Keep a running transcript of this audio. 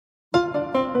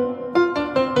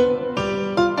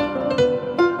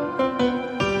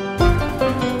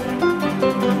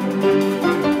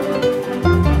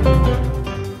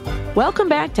Welcome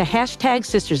back to Hashtag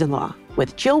Sisters-in-Law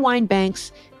with Jill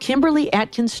Wine-Banks, Kimberly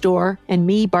Atkins-Storr, and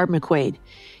me, Barb McQuaid.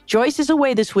 Joyce is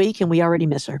away this week, and we already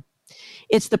miss her.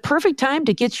 It's the perfect time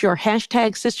to get your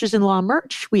Hashtag Sisters-in-Law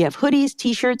merch. We have hoodies,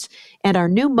 t-shirts, and our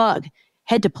new mug.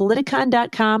 Head to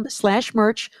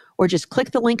politicon.com/merch or just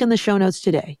click the link in the show notes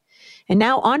today. And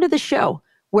now on to the show,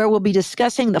 where we'll be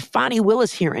discussing the Fani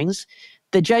Willis hearings,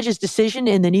 the judge's decision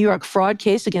in the New York fraud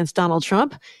case against Donald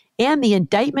Trump, and the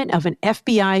indictment of an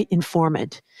FBI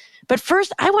informant. But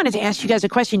first, I wanted to ask you guys a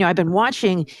question. You know, I've been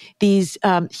watching these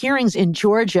hearings in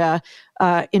Georgia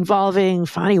involving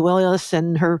Fani Willis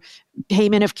and her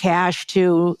payment of cash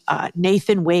to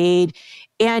Nathan Wade.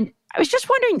 And I was just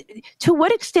wondering, to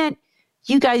what extent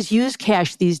you guys use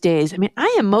cash these days? I mean,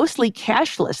 I am mostly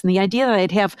cashless, and the idea that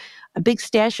I'd have a big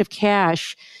stash of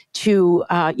cash to,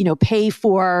 pay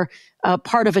for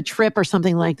part of a trip or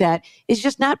something like that is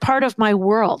just not part of my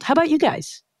world. How about you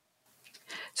guys?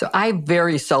 So I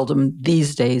very seldom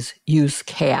these days use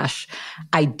cash.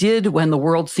 I did when the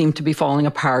world seemed to be falling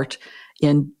apart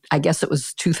in, I guess it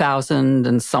was 2000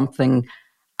 and something.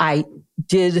 I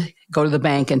did go to the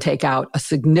bank and take out a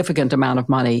significant amount of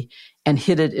money and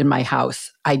hid it in my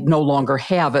house. I no longer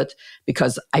have it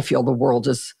because I feel the world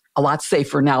is a lot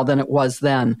safer now than it was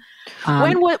then.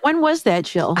 When was that,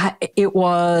 Jill? It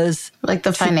was like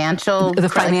the financial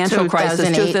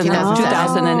crisis,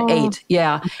 2008.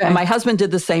 Yeah. Okay. And my husband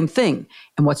did the same thing.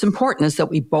 And what's important is that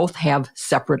we both have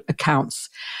separate accounts.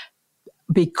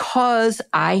 Because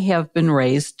I have been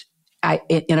raised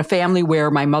in a family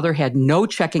where my mother had no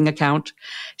checking account.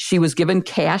 She was given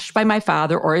cash by my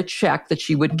father or a check that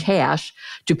she would cash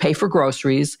to pay for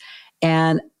groceries.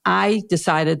 And I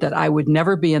decided that I would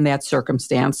never be in that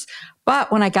circumstance.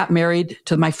 But when I got married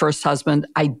to my first husband,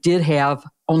 I did have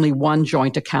only one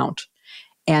joint account.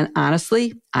 And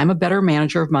honestly, I'm a better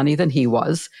manager of money than he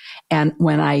was. And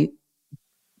when I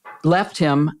left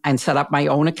him and set up my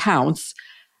own accounts,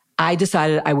 I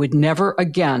decided I would never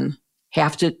again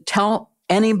have to tell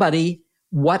anybody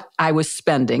what I was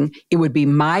spending. It would be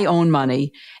my own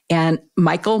money. And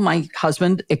Michael, my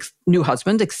husband, new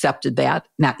husband, accepted that.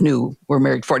 Not new, we're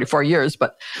married 44 years,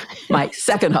 but my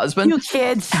second husband. You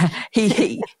kids.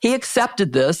 He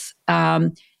accepted this.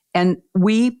 And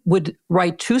we would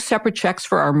write two separate checks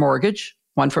for our mortgage,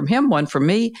 one from him, one from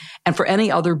me, and for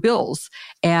any other bills.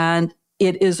 And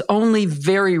it is only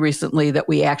very recently that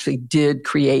we actually did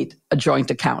create a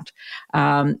joint account.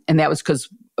 And that was because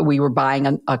we were buying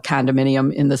a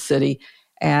condominium in the city.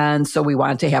 And so we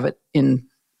wanted to have it in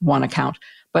one account.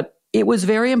 But it was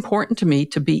very important to me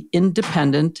to be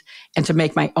independent and to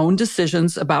make my own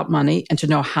decisions about money and to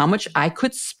know how much I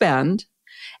could spend.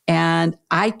 And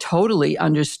I totally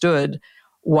understood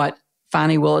what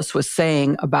Fani Willis was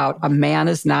saying about a man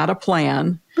is not a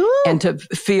plan. Ooh. And to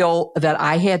feel that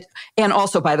I had, and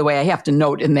also, by the way, I have to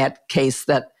note in that case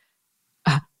that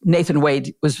Nathan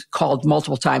Wade was called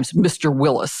multiple times Mr.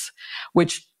 Willis,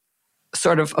 which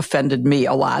sort of offended me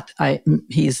a lot.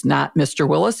 He's not Mr.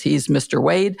 Willis, he's Mr.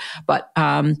 Wade. But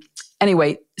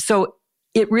anyway, so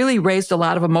it really raised a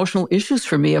lot of emotional issues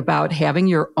for me about having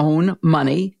your own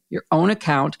money, your own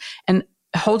account, and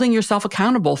holding yourself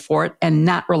accountable for it and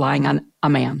not relying on a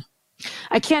man.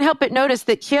 I can't help but notice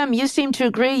that, Kim, you seem to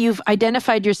agree. You've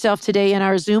identified yourself today in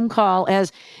our Zoom call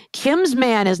as Kim's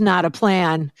man is not a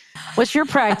plan. What's your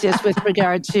practice with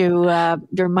regard to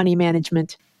your money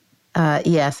management?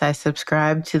 Yes, I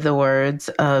subscribe to the words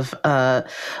of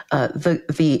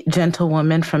the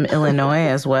gentlewoman from Illinois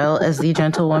as well as the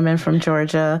gentlewoman from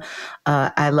Georgia.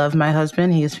 I love my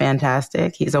husband. He's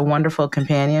fantastic. He's a wonderful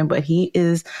companion, but he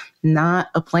is not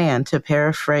a plan, to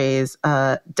paraphrase,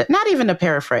 not even a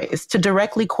paraphrase, to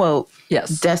directly quote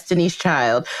Destiny's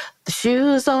Child. The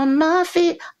shoes on my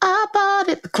feet, I bought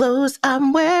it. The clothes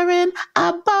I'm wearing,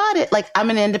 I bought it. Like, I'm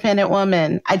an independent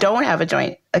woman. I don't have a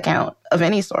joint account of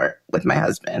any sort with my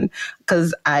husband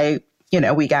because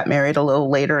we got married a little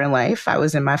later in life. I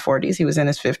was in my 40s. He was in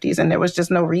his 50s. And there was just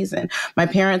no reason. My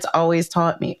parents always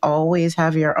taught me, always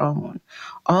have your own.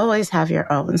 Always have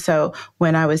your own. So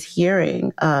when I was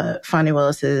hearing Fani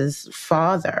Willis's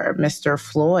father, Mr.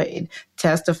 Floyd,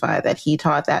 testify that he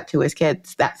taught that to his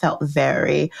kids, that felt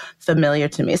very familiar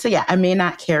to me. So yeah, I may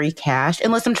not carry cash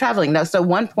unless I'm traveling. Now, so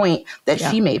one point that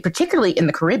she made, particularly in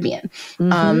the Caribbean,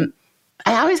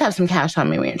 I always have some cash on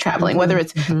me when you're traveling, whether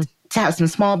it's to have some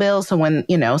small bills. So when,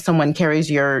 someone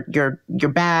carries your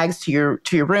bags to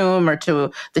your room or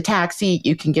to the taxi,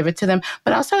 you can give it to them.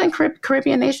 But also in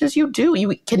Caribbean nations, you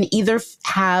can either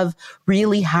have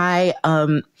really high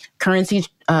currency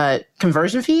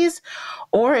conversion fees,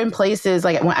 or in places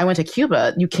like when I went to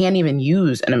Cuba, you can't even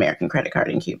use an American credit card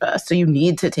in Cuba. So you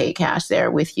need to take cash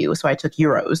there with you. So I took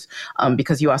euros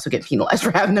because you also get penalized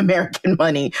for having American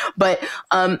money. But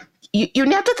you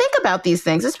have to think about these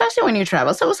things, especially when you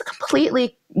travel. So it was a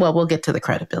completely, well, we'll get to the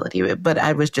credibility of it, but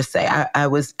I was just saying, I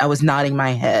was nodding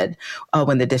my head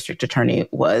when the district attorney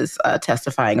was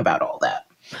testifying about all that.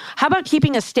 How about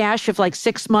keeping a stash of like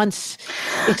 6 months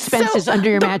expenses under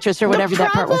your mattress or whatever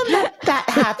that part was? That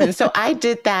happened. So I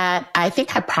did that. I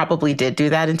think I probably did do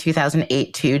that in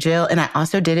 2008 too, Jill. And I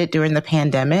also did it during the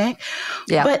pandemic.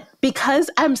 Yeah. But because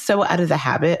I'm so out of the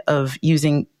habit of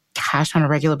using cash on a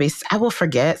regular basis, I will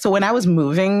forget. So when I was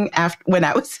moving when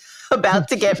I was about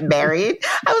to get married,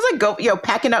 I was like,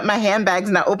 packing up my handbags,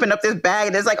 and I opened up this bag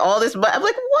and there's like all this money. I'm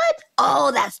like, what?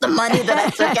 Oh, that's the money that I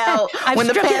took out when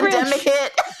the pandemic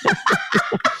hit.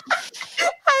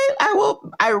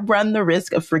 I run the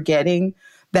risk of forgetting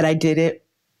that I did it,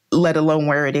 let alone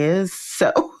where it is.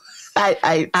 So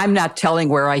I'm not telling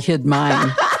where I hid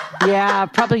mine. Yeah,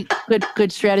 probably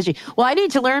good strategy. Well, I need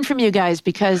to learn from you guys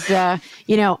because, I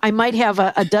might have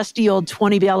a dusty old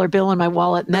 $20 bill in my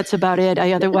wallet, and that's about it.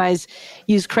 I otherwise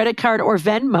use credit card or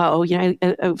Venmo.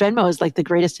 Venmo is like the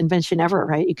greatest invention ever,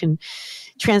 right? You can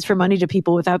transfer money to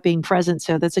people without being present.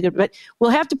 So that's but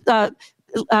we'll have to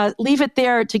leave it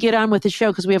there to get on with the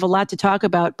show because we have a lot to talk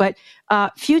about. But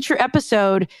future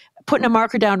episode, putting a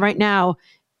marker down right now,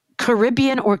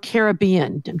 Caribbean or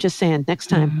Caribbean. I'm just saying, next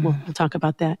time we'll talk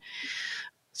about that.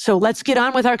 So let's get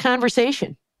on with our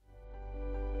conversation.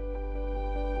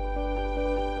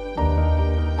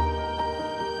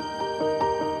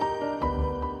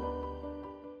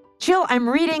 Jill, I'm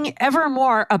reading ever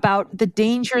more about the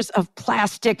dangers of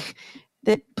plastic,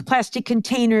 the plastic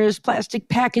containers, plastic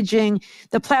packaging.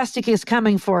 The plastic is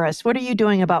coming for us. What are you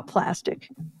doing about plastic?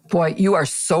 Boy, you are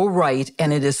so right.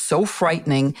 And it is so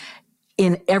frightening.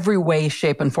 In every way,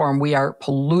 shape, and form, we are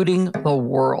polluting the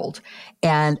world.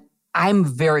 And I'm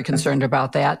very concerned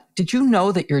about that. Did you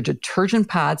know that your detergent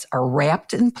pods are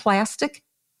wrapped in plastic?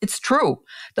 It's true.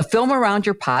 The film around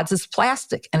your pods is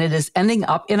plastic, and it is ending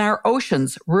up in our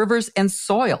oceans, rivers, and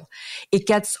soil. It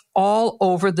gets all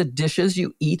over the dishes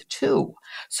you eat, too.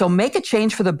 So make a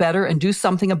change for the better and do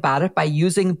something about it by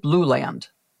using Blueland.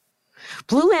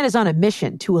 Blueland is on a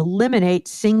mission to eliminate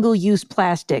single-use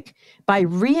plastic by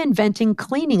reinventing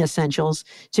cleaning essentials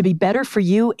to be better for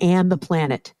you and the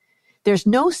planet. There's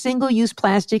no single-use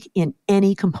plastic in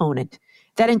any component.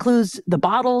 That includes the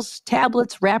bottles,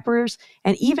 tablets, wrappers,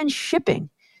 and even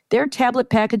shipping. Their tablet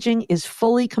packaging is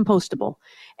fully compostable,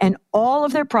 and all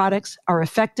of their products are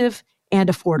effective and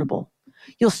affordable.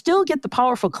 You'll still get the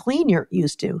powerful clean you're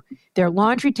used to. Their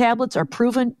laundry tablets are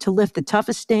proven to lift the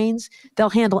toughest stains. They'll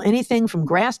handle anything from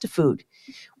grass to food.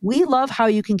 We love how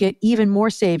you can get even more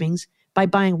savings by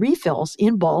buying refills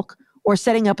in bulk or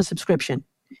setting up a subscription.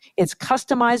 It's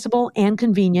customizable and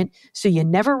convenient, so you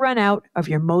never run out of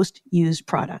your most used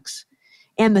products.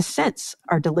 And the scents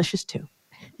are delicious too.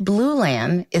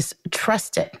 Blueland is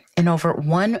trusted in over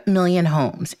 1 million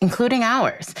homes, including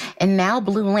ours. And now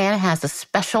Blueland has a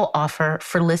special offer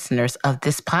for listeners of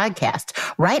this podcast.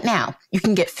 Right now, you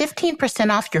can get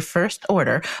 15% off your first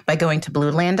order by going to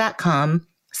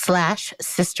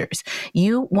blueland.com/sisters.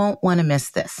 You won't want to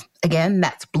miss this. Again,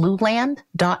 that's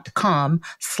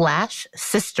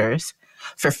blueland.com/sisters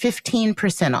for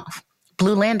 15% off.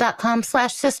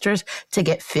 Blueland.com/sisters to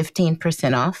get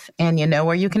 15% off. And you know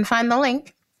where you can find the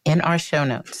link in our show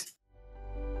notes.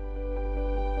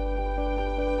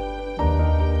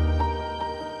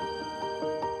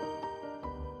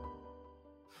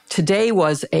 Today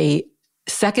was a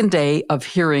second day of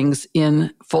hearings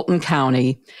in Fulton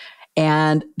County,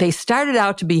 and they started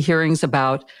out to be hearings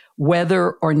about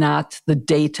whether or not the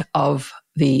date of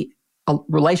the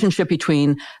relationship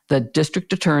between the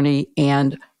district attorney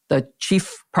and the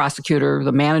chief prosecutor,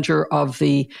 the manager of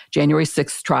the January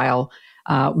 6th trial,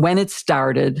 when it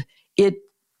started, it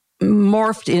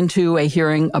morphed into a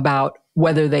hearing about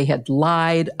whether they had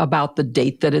lied about the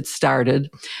date that it started.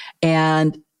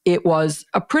 And it was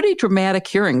a pretty dramatic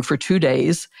hearing for 2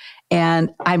 days. And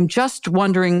I'm just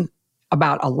wondering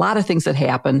about a lot of things that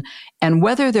happened and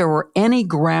whether there were any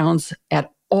grounds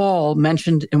at all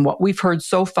mentioned in what we've heard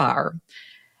so far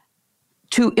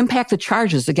to impact the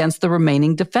charges against the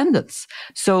remaining defendants.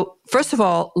 So first of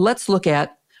all, let's look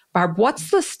at Barb,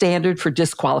 what's the standard for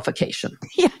disqualification?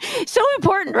 Yeah, so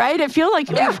important, right? I feel like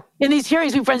in these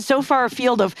hearings, we've run so far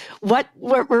afield of what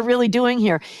we're really doing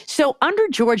here. So under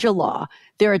Georgia law,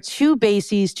 there are two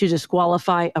bases to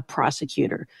disqualify a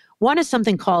prosecutor. One is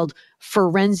something called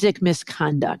forensic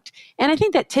misconduct. And I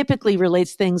think that typically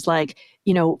relates things like,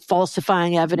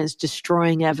 falsifying evidence,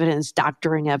 destroying evidence,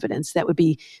 doctoring evidence. That would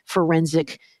be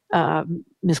forensic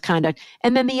misconduct.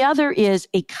 And then the other is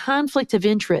a conflict of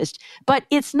interest, but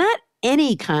it's not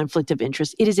any conflict of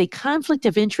interest. It is a conflict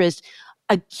of interest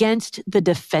against the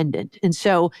defendant. And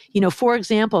so, for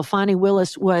example, Fani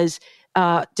Willis was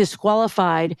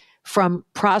disqualified from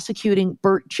prosecuting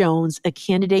Burt Jones, a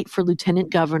candidate for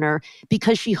lieutenant governor,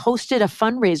 because she hosted a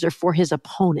fundraiser for his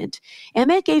opponent.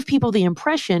 And that gave people the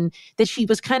impression that she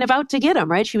was kind of out to get him,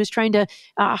 right? She was trying to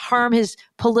harm his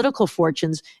political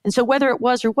fortunes. And so whether it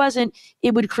was or wasn't,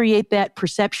 it would create that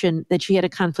perception that she had a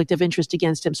conflict of interest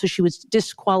against him. So she was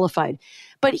disqualified.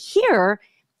 But here,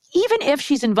 even if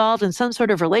she's involved in some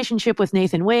sort of relationship with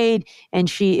Nathan Wade and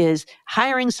she is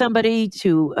hiring somebody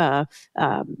to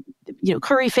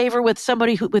curry favor with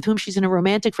somebody with whom she's in a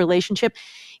romantic relationship,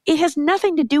 it has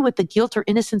nothing to do with the guilt or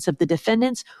innocence of the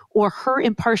defendants or her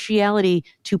impartiality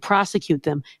to prosecute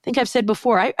them. I think I've said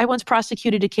before, I once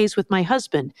prosecuted a case with my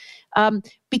husband.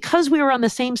 Because we were on the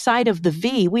same side of the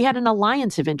V, we had an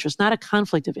alliance of interest, not a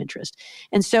conflict of interest.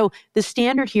 And so the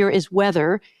standard here is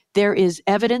whether there is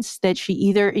evidence that she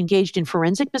either engaged in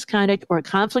forensic misconduct or a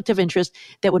conflict of interest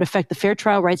that would affect the fair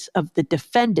trial rights of the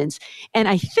defendants. And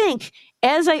I think,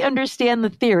 as I understand the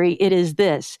theory, it is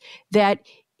this, that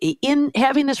in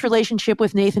having this relationship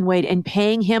with Nathan Wade and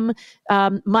paying him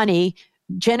money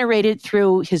generated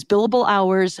through his billable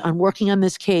hours on working on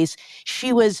this case,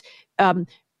 she was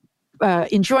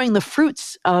enjoying the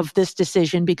fruits of this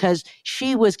decision because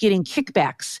she was getting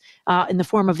kickbacks in the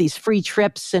form of these free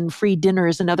trips and free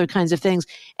dinners and other kinds of things.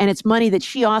 And it's money that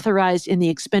she authorized in the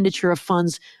expenditure of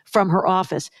funds from her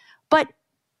office. But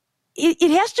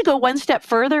it has to go one step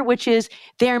further, which is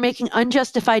they are making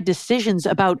unjustified decisions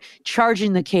about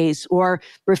charging the case or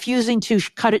refusing to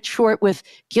cut it short with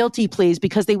guilty pleas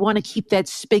because they want to keep that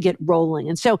spigot rolling.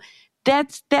 And so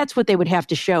that's what they would have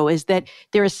to show, is that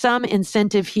there is some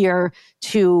incentive here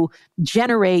to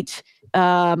generate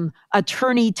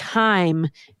attorney time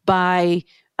by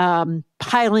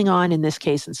piling on in this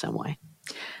case in some way.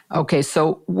 Okay,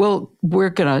 so we're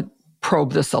going to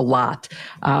probe this a lot.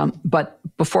 But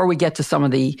before we get to some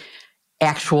of the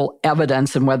actual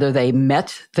evidence and whether they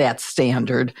met that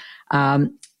standard,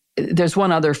 there's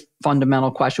one other fundamental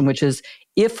question, which is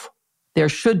if there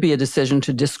should be a decision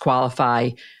to disqualify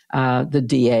the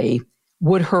DA,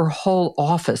 would her whole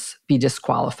office be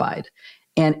disqualified?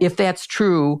 And if that's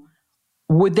true,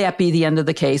 would that be the end of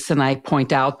the case? And I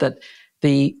point out that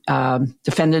the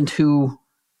defendant who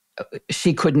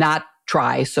she could not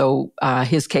try, so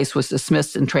his case was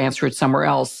dismissed and transferred somewhere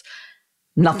else,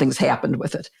 nothing's happened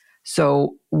with it.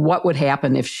 So what would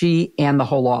happen if she and the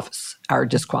whole office are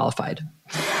disqualified?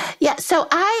 Yeah, so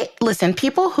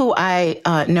people who I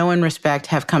know and respect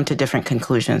have come to different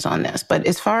conclusions on this. But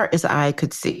as far as I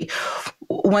could see,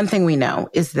 one thing we know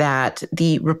is that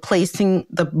the replacement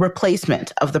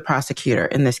of the prosecutor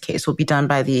in this case will be done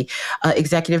by the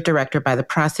executive director, by the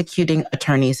Prosecuting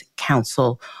Attorneys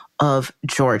Council of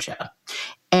Georgia.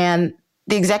 And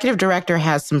the executive director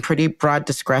has some pretty broad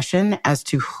discretion as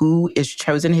to who is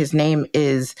chosen. His name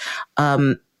is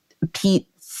Pete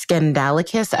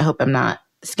Skandalakis. I hope I'm not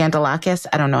Skandalakis.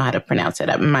 I don't know how to pronounce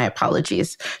it. My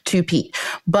apologies to Pete.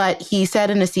 But he said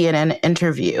in a CNN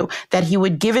interview that he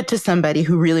would give it to somebody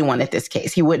who really wanted this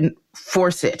case. He wouldn't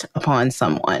force it upon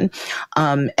someone.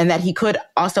 And that he could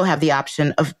also have the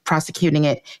option of prosecuting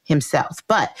it himself.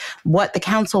 But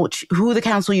who the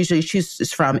council usually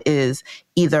chooses from is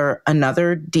either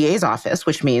another DA's office,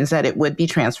 which means that it would be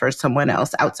transferred to someone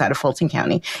else outside of Fulton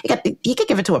County. He could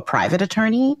give it to a private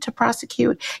attorney to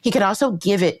prosecute. He could also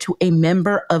give it to a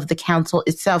member of the council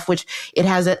itself, which it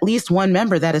has at least one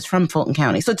member that is from Fulton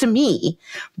County. So to me,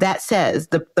 that says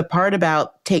the part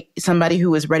about take somebody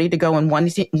who is ready to go and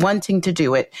wanting to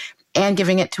do it and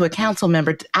giving it to a council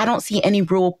member, I don't see any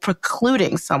rule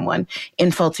precluding someone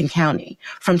in Fulton County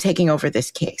from taking over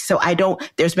this case. So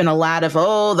there's been a lot of,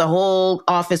 the whole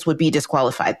office would be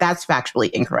disqualified. That's factually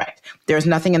incorrect. There's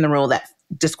nothing in the rule that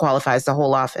disqualifies the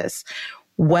whole office.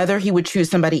 Whether he would choose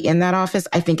somebody in that office,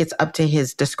 I think it's up to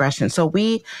his discretion. So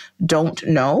we don't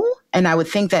know. And I would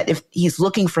think that if he's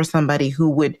looking for somebody who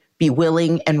would be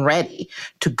willing and ready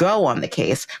to go on the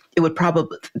case,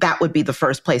 that would be the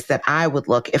first place that I would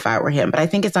look if I were him. But I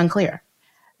think it's unclear.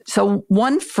 So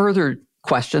one further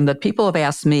question that people have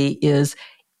asked me is,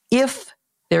 if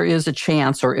there is a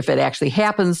chance, or if it actually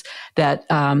happens, that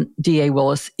DA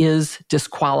Willis is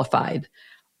disqualified,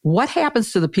 what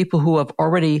happens to the people who have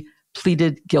already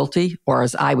pleaded guilty, or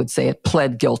as I would say it,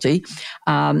 pled guilty?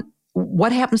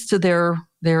 What happens to their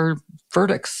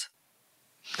verdicts?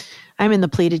 I'm in the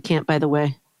pleaded camp, by the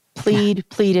way.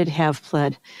 Pleaded, have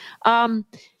pled.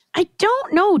 I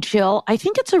don't know, Jill. I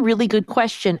think it's a really good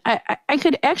question. I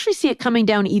could actually see it coming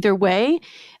down either way.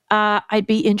 I'd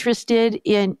be interested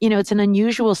in, it's an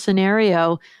unusual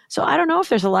scenario. So I don't know if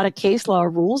there's a lot of case law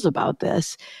rules about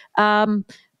this.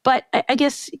 But I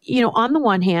guess, on the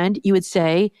one hand, you would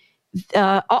say,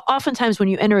 oftentimes when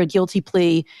you enter a guilty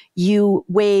plea, you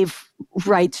waive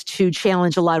rights to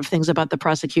challenge a lot of things about the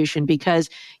prosecution because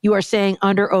you are saying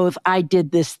under oath, I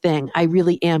did this thing. I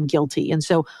really am guilty. And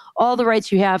so all the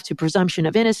rights you have to presumption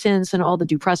of innocence and all the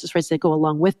due process rights that go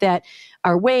along with that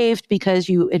are waived because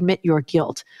you admit your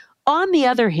guilt. On the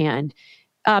other hand,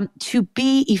 to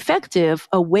be effective,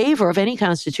 a waiver of any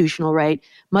constitutional right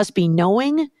must be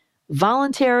knowing,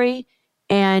 voluntary,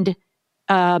 and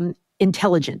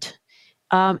intelligent.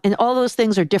 And all those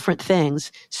things are different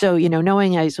things. So,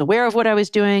 knowing I was aware of what I was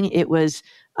doing, it was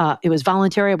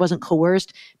voluntary. I wasn't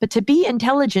coerced. But to be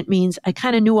intelligent means I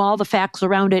kind of knew all the facts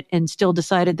around it and still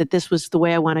decided that this was the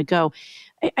way I want to go.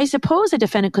 I suppose a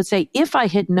defendant could say, if I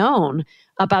had known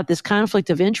about this conflict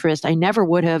of interest, I never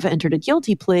would have entered a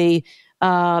guilty plea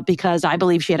because I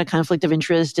believe she had a conflict of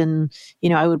interest and,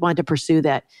 I would want to pursue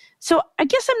that. So I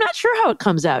guess I'm not sure how it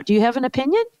comes out. Do you have an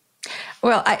opinion?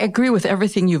 Well, I agree with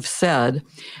everything you've said,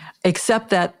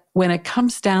 except that when it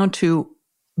comes down to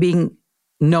being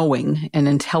knowing and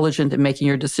intelligent in making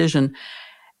your decision,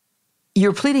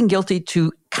 you're pleading guilty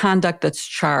to conduct that's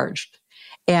charged.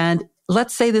 And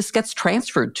let's say this gets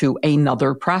transferred to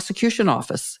another prosecution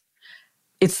office.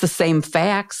 It's the same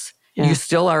facts. Yeah. You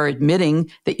still are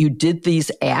admitting that you did these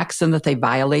acts and that they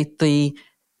violate the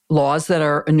laws that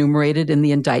are enumerated in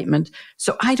the indictment.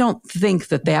 So I don't think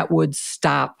that would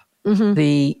stop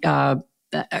the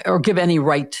or give any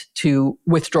right to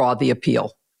withdraw the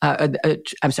appeal.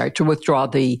 To withdraw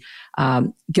the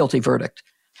guilty verdict.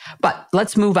 But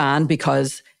let's move on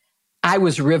because I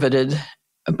was riveted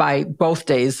by both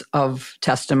days of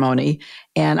testimony,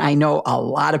 and I know a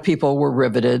lot of people were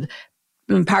riveted,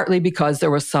 partly because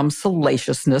there was some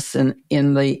salaciousness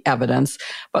in the evidence.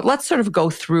 But let's sort of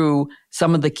go through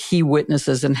some of the key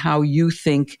witnesses and how you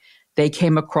think they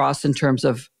came across in terms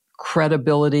of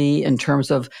credibility, in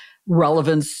terms of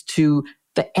relevance to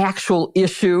the actual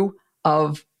issue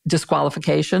of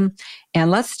disqualification.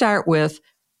 And let's start with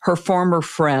her former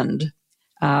friend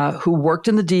who worked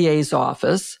in the DA's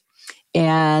office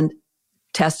and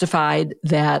testified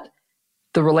that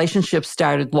the relationship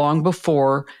started long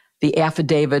before the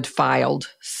affidavit filed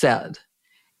said.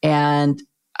 And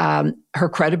her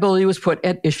credibility was put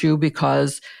at issue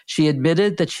because she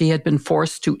admitted that she had been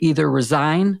forced to either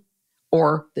resign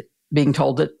or being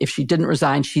told that if she didn't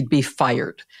resign, she'd be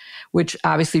fired, which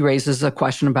obviously raises a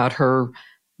question about her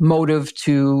motive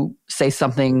to say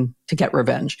something to get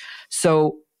revenge.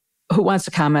 So who wants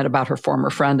to comment about her former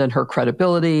friend and her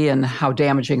credibility and how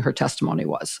damaging her testimony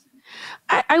was?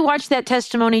 I watched that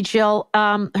testimony, Jill.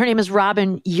 Her name is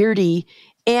Robin Yeardy,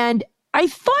 and I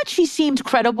thought she seemed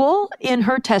credible in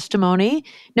her testimony.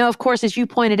 Now, of course, as you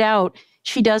pointed out,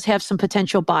 she does have some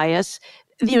potential bias.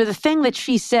 The thing that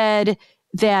she said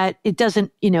that it doesn't,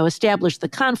 establish the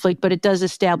conflict, but it does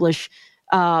establish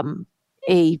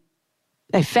a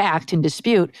fact in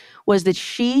dispute was that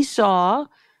she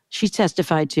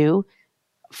testified to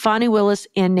Fani Willis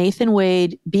and Nathan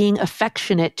Wade being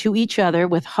affectionate to each other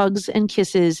with hugs and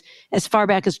kisses as far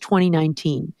back as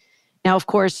 2019. Now, of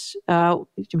course, I'm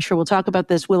sure we'll talk about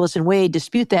this. Willis and Wade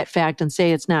dispute that fact and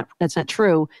say that's not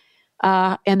true.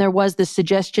 And there was this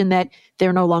suggestion that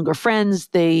they're no longer friends.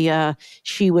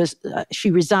 She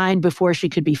resigned before she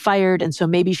could be fired, and so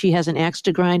maybe she has an axe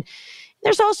to grind.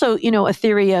 There's also, a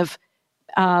theory of,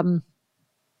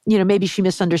 maybe she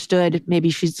misunderstood.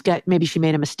 Maybe she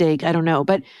made a mistake. I don't know.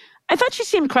 But I thought she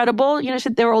seemed credible. She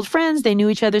said they were old friends. They knew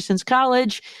each other since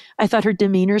college. I thought her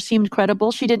demeanor seemed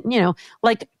credible. She didn't,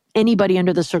 like anybody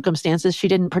under the circumstances, she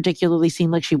didn't particularly seem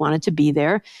like she wanted to be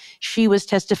there. She was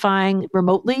testifying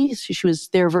remotely. She was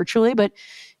there virtually, but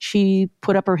she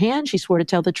put up her hand. She swore to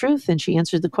tell the truth, and she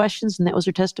answered the questions, and that was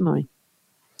her testimony.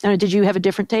 Did you have a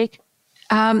different take?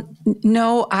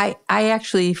 No, I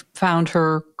actually found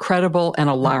her credible and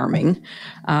alarming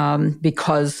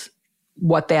because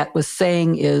what that was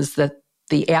saying is that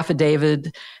the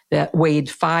affidavit that Wade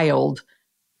filed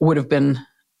would have been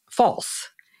false.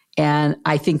 And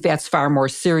I think that's far more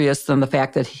serious than the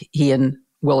fact that he and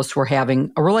Willis were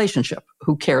having a relationship.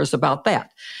 Who cares about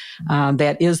that?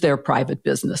 That is their private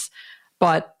business.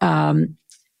 But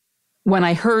when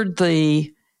I heard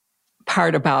the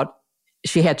part about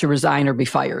she had to resign or be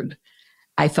fired,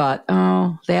 I thought,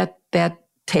 oh, that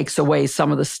takes away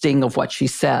some of the sting of what she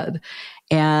said.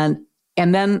 And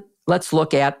then let's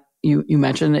look at, you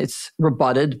mentioned it's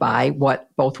rebutted by what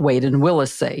both Wade and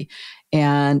Willis say.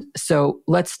 And so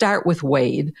let's start with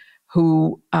Wade,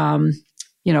 who,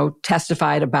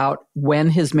 testified about when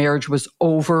his marriage was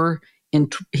over.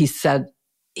 He said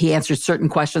he answered certain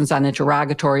questions on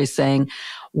interrogatories saying,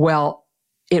 well,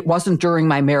 it wasn't during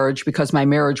my marriage because my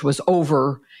marriage was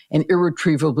over and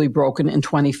irretrievably broken in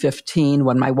 2015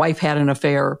 when my wife had an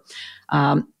affair.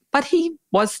 But he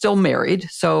was still married.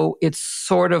 So it's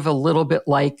sort of a little bit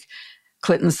like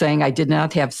Clinton saying, I did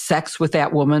not have sex with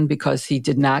that woman because he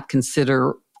did not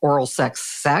consider oral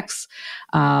sex.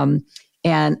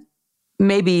 And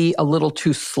maybe a little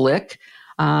too slick.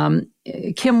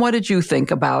 Kim, what did you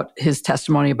think about his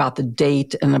testimony about the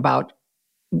date and about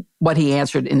what he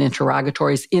answered in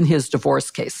interrogatories in his divorce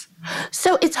case?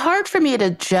 So it's hard for me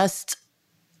to just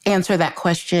answer that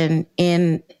question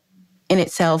in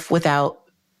itself without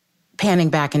panning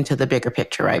back into the bigger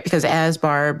picture, right? Because as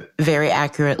Barb very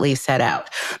accurately set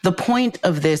out, the point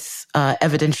of this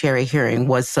evidentiary hearing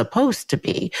was supposed to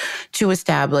be to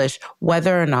establish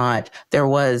whether or not there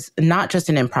was not just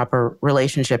an improper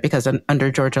relationship, because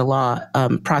under Georgia law,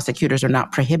 prosecutors are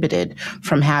not prohibited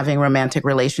from having romantic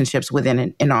relationships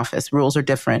within an office. Rules are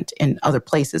different in other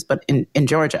places, but in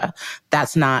Georgia,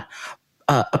 that's not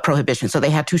a prohibition. So they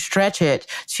had to stretch it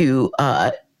to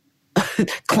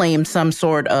claim some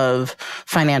sort of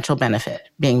financial benefit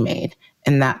being made,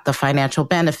 and that the financial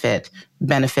benefit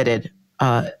benefited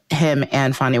him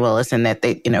and Fani Willis, and that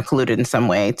they, colluded in some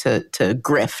way to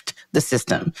grift the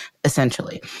system,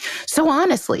 essentially. So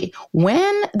honestly,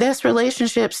 when this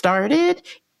relationship started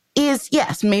is,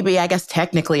 yes, maybe, I guess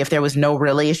technically if there was no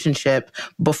relationship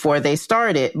before they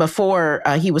started, before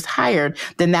he was hired,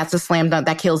 then that's a slam dunk.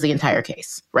 That kills the entire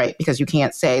case, right? Because you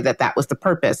can't say that was the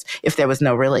purpose if there was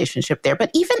no relationship there.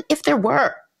 But even if there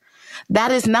were,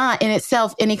 that is not in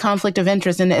itself any conflict of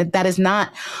interest, and that is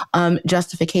not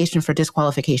justification for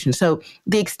disqualification. So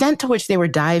the extent to which they were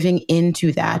diving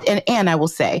into that, and I will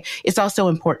say, it's also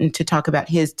important to talk about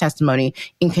his testimony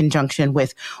in conjunction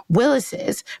with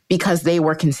Willis's, because they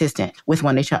were consistent with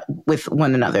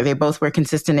one another. They both were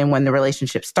consistent in when the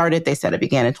relationship started. They said it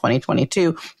began in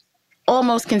 2022,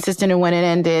 almost consistent in when it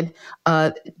ended.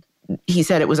 He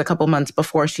said it was a couple months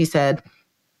before. She said,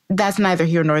 that's neither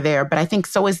here nor there, but I think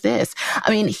so is this. I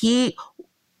mean,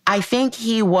 I think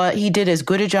he did as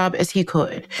good a job as he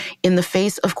could in the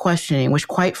face of questioning, which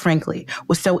quite frankly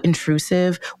was so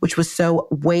intrusive, which was so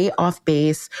way off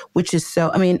base, which is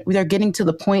so, I mean, they're getting to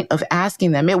the point of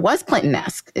asking them. It was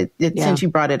Clinton-esque, since you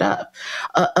brought it up,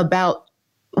 about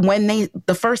when he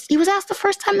was asked the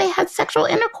first time they had sexual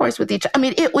intercourse with each other. I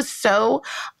mean, it was so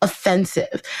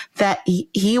offensive that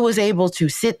he was able to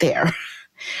sit there.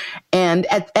 And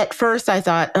at first I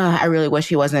thought, I really wish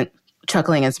he wasn't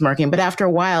chuckling and smirking. But after a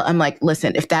while, I'm like,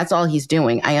 listen, if that's all he's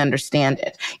doing, I understand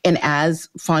it. And as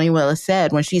Fani Willis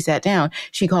said, when she sat down,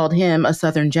 she called him a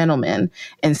Southern gentleman.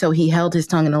 And so he held his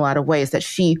tongue in a lot of ways that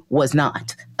she was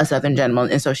not a Southern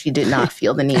gentleman. And so she did not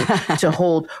feel the need to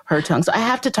hold her tongue. So I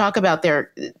have to talk about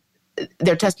their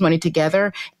testimony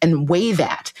together and weigh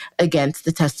that against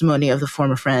the testimony of the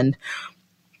former friend.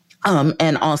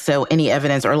 And also any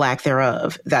evidence or lack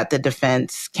thereof that the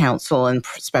defense counsel and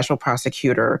special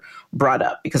prosecutor brought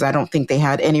up, because I don't think they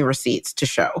had any receipts to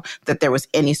show that there was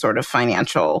any sort of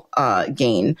financial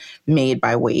gain made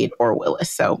by Wade or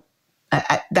Willis. So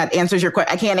that answers your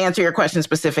question. I can't answer your question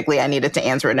specifically. I needed to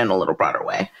answer it in a little broader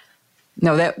way.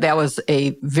 No, that was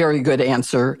a very good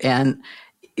answer and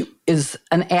is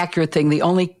an accurate thing. The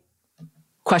only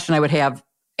question I would have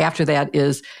after that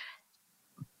is,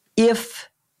 if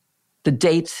the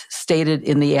dates stated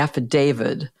in the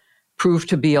affidavit proved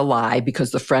to be a lie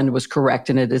because the friend was correct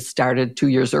and it had started 2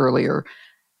 years earlier,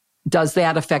 does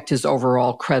that affect his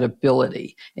overall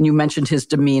credibility? And you mentioned his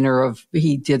demeanor of,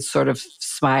 he did sort of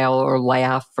smile or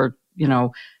laugh or,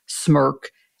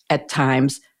 smirk at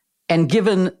times. And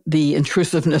given the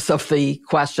intrusiveness of the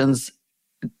questions,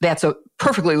 that's a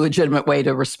perfectly legitimate way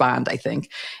to respond, I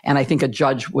think. And I think a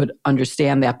judge would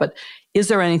understand that. But is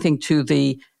there anything to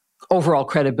the overall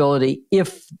credibility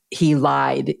if he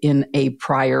lied in a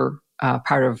prior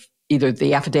part of either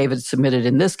the affidavit submitted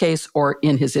in this case or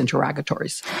in his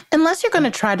interrogatories? Unless you're going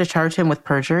to try to charge him with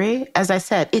perjury, as I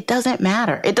said, it doesn't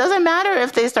matter. It doesn't matter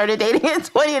if they started dating in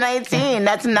 2019.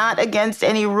 That's not against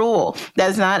any rule.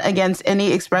 That's not against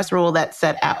any express rule that's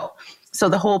set out. So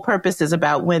the whole purpose is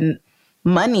about when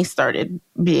money started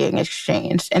being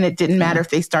exchanged. And it didn't matter if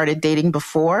they started dating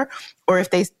before or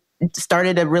if they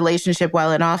started a relationship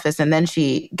while in office and then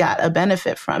she got a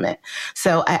benefit from it.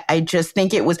 So I just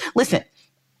think it was, listen,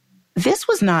 this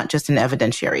was not just an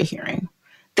evidentiary hearing.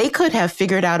 They could have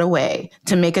figured out a way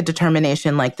to make a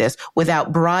determination like this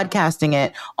without broadcasting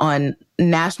it on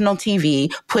national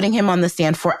TV, putting him on the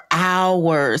stand for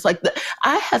hours.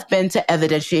 I have been to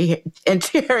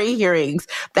evidentiary hearings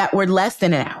that were less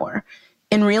than an hour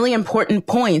in really important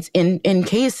points in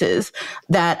cases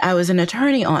that I was an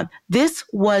attorney on. This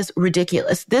was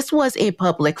ridiculous. This was a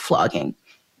public flogging.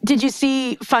 Did you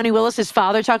see Fani Willis's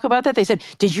father talk about that? They said,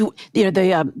 did you,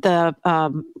 the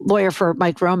lawyer for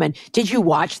Mike Roman, did you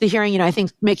watch the hearing? I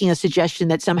think making a suggestion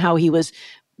that somehow he was,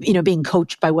 being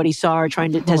coached by what he saw or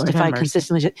trying to testify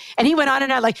consistently. And he went on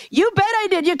and on like, you bet I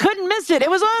did. You couldn't miss it. It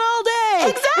was on all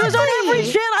day. Exactly. It was on every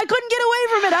channel. I couldn't get away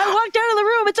from it. I walked out of the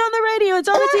room. It's on the radio. It's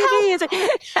on the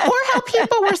TV. Or how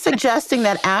people were suggesting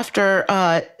that after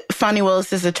Fani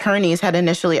Willis's attorneys had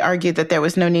initially argued that there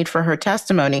was no need for her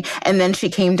testimony. And then she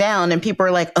came down and people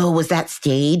were like, oh, was that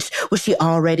staged? Was she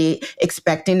already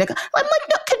expecting to? I'm like,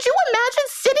 no, could you imagine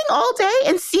sitting all day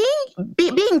and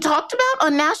being talked about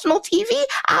on national TV?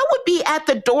 I would be at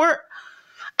the door.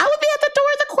 I would be at the door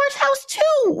of the courthouse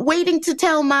too, waiting to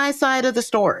tell my side of the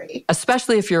story.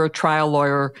 Especially if you're a trial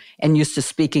lawyer and used to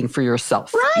speaking for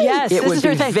yourself. Right. Yes. It would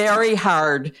be very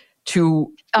hard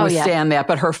to withstand that.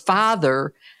 But her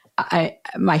father,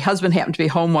 my husband happened to be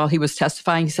home while he was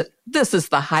testifying. He said, this is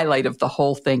the highlight of the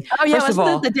whole thing. Oh, yeah. First of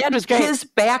all, the dad was great. His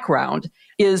background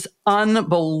is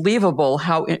unbelievable.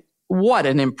 What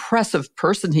an impressive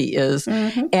person he is.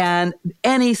 Mm-hmm. And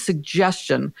any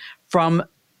suggestion from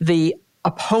the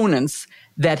opponents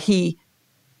that he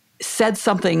said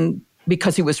something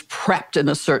because he was prepped in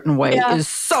a certain way is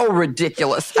so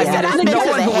ridiculous. No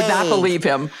one who would not believe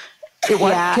him. He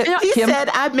said,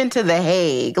 I've been to The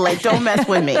Hague. Don't mess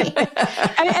with me.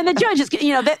 and the judge is,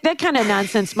 that kind of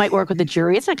nonsense might work with the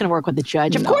jury. It's not going to work with the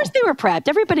judge. Of course they were prepped.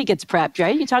 Everybody gets prepped,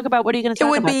 right? You talk about what are you going to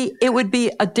talk about? It would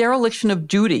be a dereliction of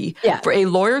duty for a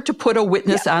lawyer to put a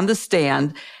witness on the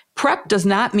stand. Prep does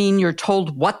not mean you're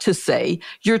told what to say.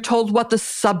 You're told what the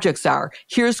subjects are.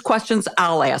 Here's questions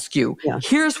I'll ask you. Yeah.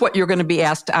 Here's what you're going to be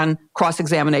asked on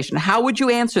cross-examination. How would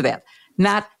you answer that?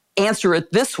 Not answer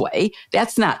it this way.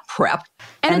 That's not prep.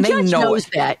 And a judge knows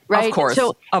that, right? Of course.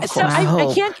 So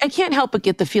I can't help but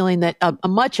get the feeling that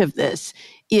much of this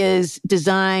is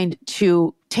designed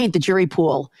to taint the jury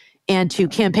pool and to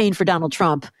campaign for Donald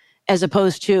Trump, as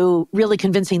opposed to really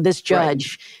convincing this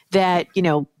judge that,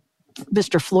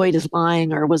 Mr. Floyd is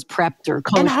lying or was prepped or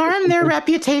coached. And harm their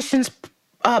reputations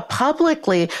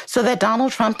publicly so that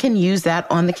Donald Trump can use that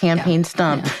on the campaign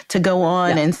stump to go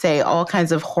on and say all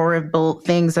kinds of horrible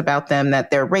things about them,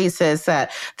 that they're racist,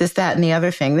 that this, that, and the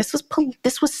other thing. This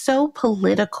was so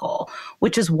political,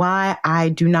 which is why I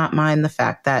do not mind the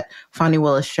fact that Fani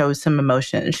Willis shows some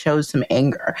emotion and shows some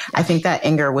anger. I think that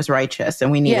anger was righteous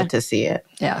and we needed to see it.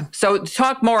 Yeah. So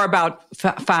talk more about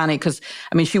Fani, because,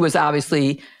 she was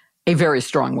obviously a very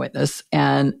strong witness.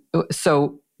 And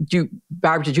so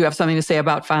Barb, did you have something to say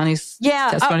about Fani's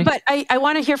testimony? But I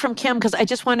want to hear from Kim, because I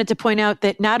just wanted to point out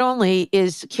that not only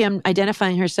is Kim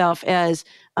identifying herself as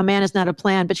a man is not a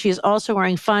plan, but she is also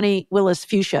wearing Fani Willis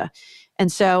fuchsia.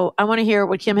 And so I want to hear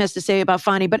what Kim has to say about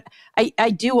Fani. But I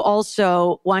do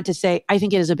also want to say, I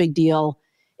think it is a big deal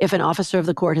if an officer of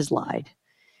the court has lied.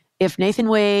 If Nathan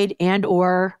Wade and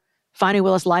or Fani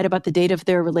Willis lied about the date of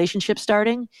their relationship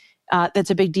starting, that's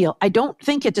a big deal. I don't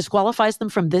think it disqualifies them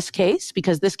from this case,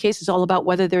 because this case is all about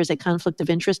whether there is a conflict of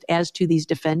interest as to these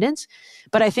defendants.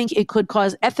 But I think it could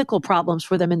cause ethical problems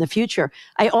for them in the future.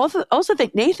 I also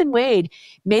think Nathan Wade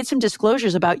made some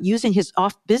disclosures about using his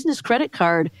off-business credit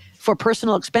card for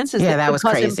personal expenses. Yeah, that was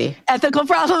crazy. Ethical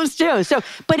problems too. So,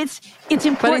 but it's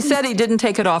important. But he said he didn't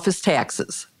take it off his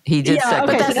taxes. He did say,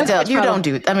 but that's still, you don't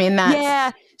do. That's...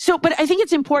 Yeah. So, but I think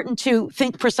it's important to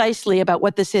think precisely about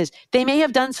what this is. They may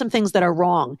have done some things that are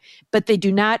wrong, but they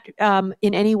do not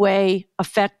in any way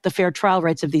affect the fair trial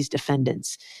rights of these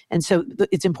defendants. And so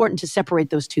it's important to separate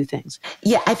those two things.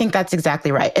 Yeah, I think that's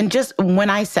exactly right. And just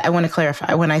when I want to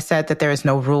clarify, when I said that there is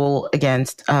no rule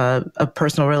against a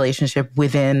personal relationship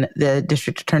within the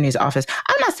district attorney's office,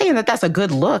 I'm not saying that that's a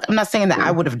good look. I'm not saying that I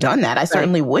would have done that. I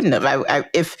certainly wouldn't have.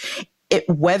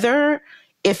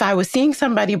 If I was seeing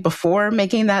somebody before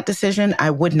making that decision, I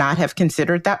would not have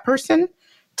considered that person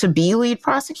to be lead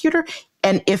prosecutor.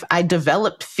 And if I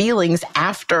developed feelings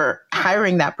after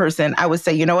hiring that person, I would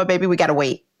say, you know what, baby, we got to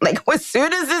wait. As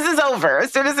soon as this is over,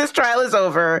 as soon as this trial is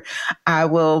over, I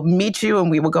will meet you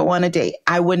and we will go on a date.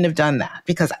 I wouldn't have done that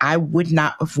because I would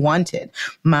not have wanted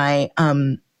my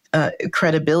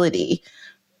credibility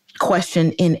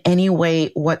questioned in any way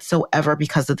whatsoever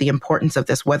because of the importance of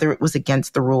this, whether it was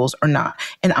against the rules or not.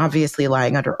 And obviously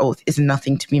lying under oath is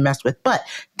nothing to be messed with, but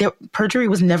perjury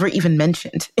was never even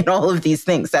mentioned in all of these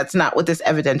things. That's not what this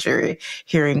evidentiary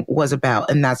hearing was about.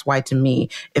 And that's why, to me,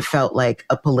 it felt like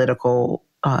a political,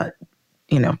 to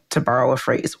borrow a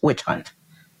phrase, witch hunt.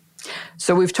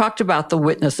 So we've talked about the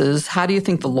witnesses. How do you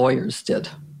think the lawyers did?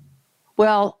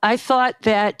 Well, I thought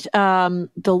that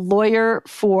the lawyer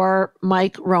for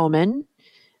Mike Roman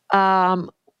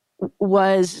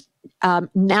was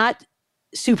not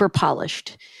super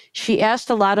polished. She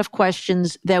asked a lot of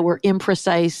questions that were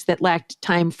imprecise, that lacked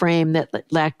time frame, that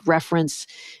lacked reference.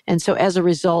 And so as a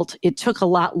result, it took a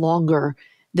lot longer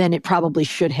than it probably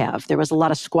should have. There was a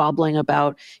lot of squabbling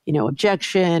about,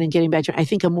 objection and getting back to it. I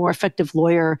think a more effective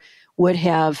lawyer would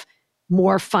have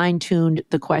more fine-tuned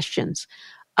the questions.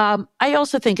 I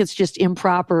also think it's just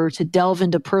improper to delve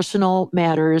into personal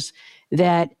matters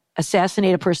that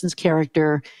assassinate a person's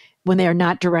character when they are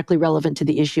not directly relevant to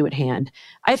the issue at hand.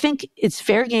 I think it's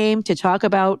fair game to talk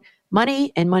about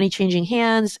money and money changing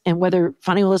hands and whether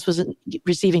Fani Willis was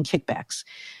receiving kickbacks.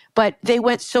 But they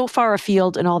went so far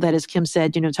afield and all that, as Kim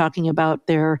said, talking about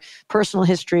their personal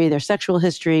history, their sexual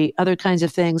history, other kinds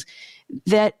of things,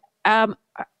 that I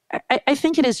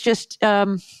think it is just...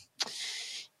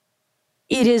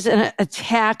 it is an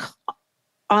attack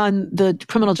on the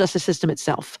criminal justice system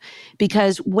itself.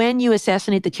 Because when you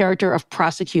assassinate the character of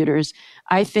prosecutors,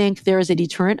 I think there is a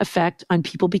deterrent effect on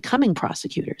people becoming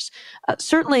prosecutors.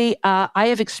 Certainly, I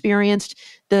have experienced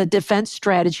the defense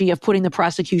strategy of putting the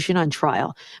prosecution on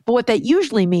trial. But what that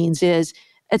usually means is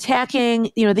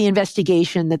attacking, the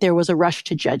investigation, that there was a rush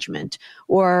to judgment,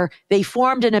 or they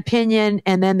formed an opinion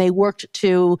and then they worked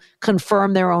to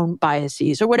confirm their own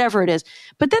biases or whatever it is.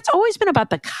 But that's always been about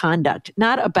the conduct,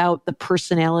 not about the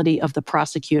personality of the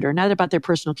prosecutor, not about their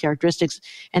personal characteristics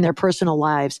and their personal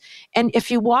lives. And if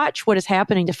you watch what is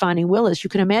happening to Fani Willis, you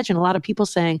can imagine a lot of people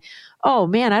saying, oh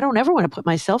man, I don't ever want to put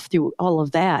myself through all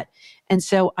of that. And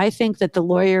so I think that the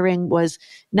lawyering was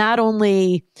not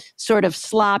only sort of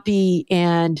sloppy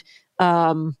and,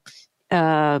 not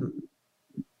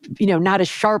as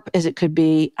sharp as it could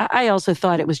be. I also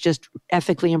thought it was just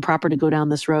ethically improper to go down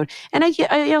this road. And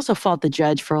I also fault the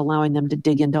judge for allowing them to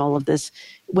dig into all of this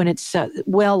when it's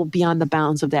well beyond the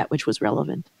bounds of that which was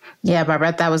relevant. Yeah,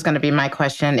 Barbara, that was going to be my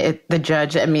question. The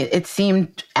judge, it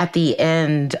seemed at the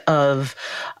end of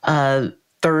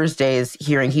Thursday's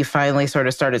hearing, he finally sort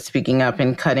of started speaking up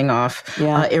and cutting off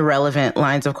irrelevant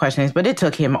lines of questioning. But it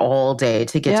took him all day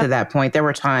to get to that point. There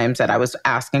were times that I was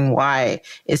asking, why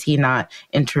is he not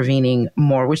intervening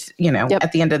more? Which,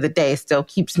 at the end of the day, still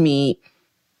keeps me,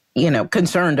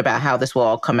 concerned about how this will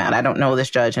all come out. I don't know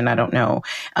this judge, and I don't know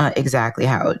exactly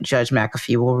how Judge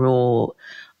McAfee will rule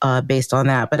based on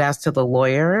that. But as to the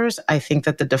lawyers, I think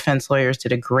that the defense lawyers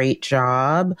did a great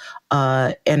job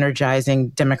energizing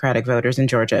Democratic voters in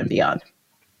Georgia and beyond.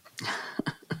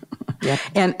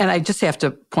 And I just have to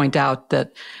point out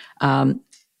that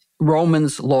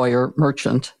Roman's lawyer,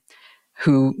 Merchant,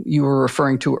 who you were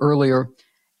referring to earlier,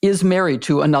 is married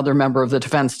to another member of the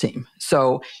defense team.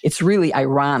 So it's really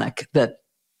ironic that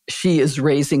she is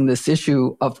raising this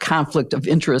issue of conflict of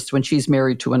interest when she's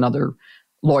married to another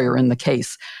lawyer in the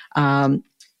case. And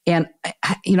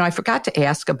I forgot to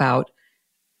ask about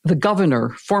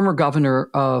the former governor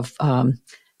of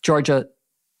Georgia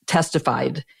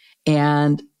testified.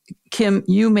 And Kim,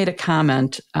 you made a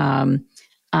comment on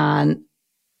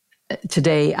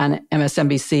today on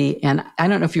MSNBC, and I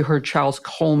don't know if you heard Charles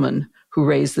Coleman, who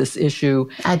raised this issue.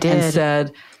 I did. And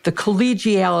said the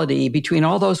collegiality between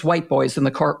all those white boys in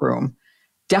the courtroom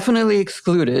definitely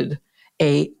excluded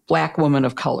a Black woman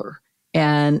of color.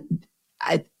 And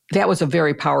that was a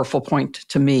very powerful point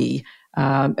to me,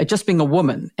 just being a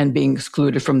woman and being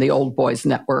excluded from the old boys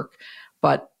network.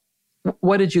 But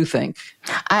what did you think?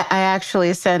 I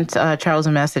actually sent Charles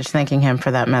a message thanking him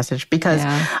for that message because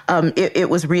it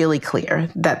was really clear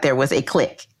that there was a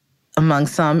clique among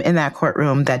some in that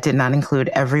courtroom that did not include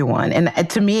everyone. And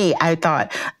to me, I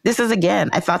thought,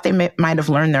 I thought they might have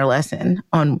learned their lesson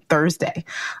on Thursday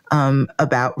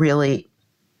about really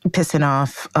pissing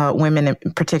off women,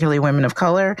 particularly women of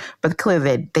color, but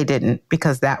clearly they didn't,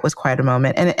 because that was quite a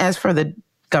moment. And as for the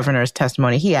governor's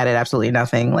testimony, he added absolutely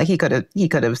nothing. Like he could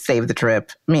have saved the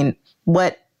trip. I mean,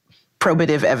 what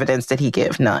probative evidence did he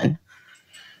give? None.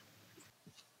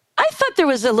 I thought there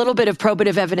was a little bit of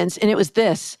probative evidence, and it was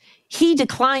this. He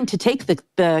declined to take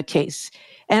the case.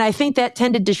 And I think that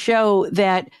tended to show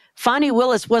that Fani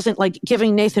Willis wasn't like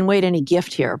giving Nathan Wade any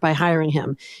gift here by hiring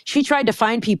him. She tried to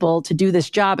find people to do this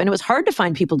job, and it was hard to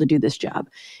find people to do this job.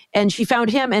 And she found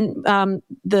him, and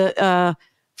the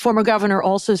former governor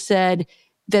also said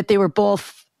that they were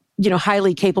both,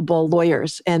 highly capable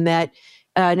lawyers, and that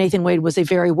Nathan Wade was a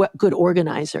very good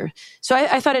organizer. So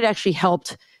I thought it actually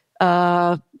helped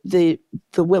the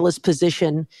Willis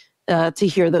position to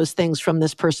hear those things from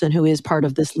this person who is part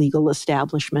of this legal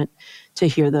establishment, to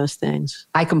hear those things.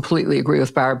 I completely agree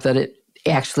with Barb that it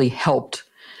actually helped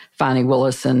Fani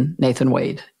Willis and Nathan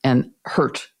Wade and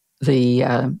hurt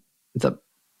the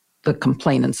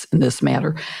complainants in this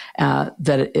matter,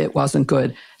 that it wasn't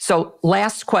good. So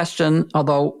last question,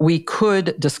 although we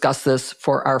could discuss this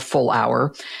for our full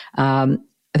hour.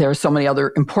 There are so many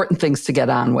other important things to get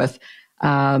on with.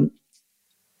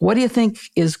 What do you think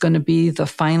is going to be the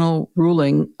final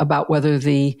ruling about whether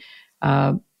the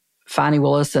Fani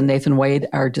Willis and Nathan Wade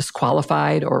are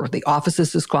disqualified or the office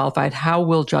is disqualified? How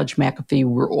will Judge McAfee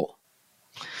rule?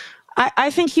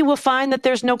 I think he will find that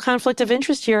there's no conflict of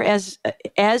interest here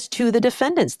as to the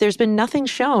defendants. There's been nothing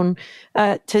shown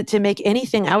to make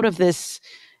anything out of this,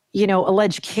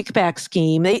 alleged kickback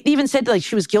scheme. They even said like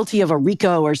she was guilty of a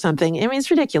RICO or something. I mean, it's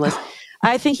ridiculous.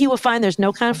 I think he will find there's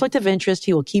no conflict of interest.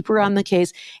 He will keep her on the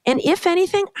case. And if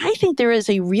anything, I think there is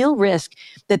a real risk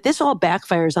that this all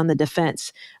backfires on the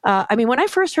defense. When I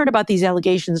first heard about these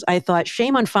allegations, I thought,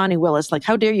 shame on Fani Willis. Like,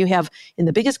 how dare you have, in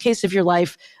the biggest case of your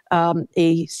life,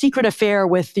 a secret affair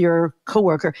with your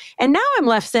coworker. And now I'm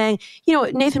left saying,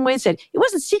 Nathan Wade said, it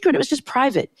wasn't secret, it was just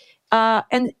private.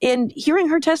 And hearing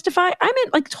her testify,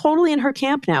 I'm totally in her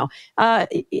camp now.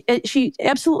 She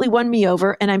absolutely won me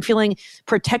over, and I'm feeling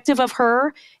protective of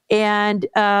her. And,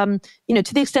 to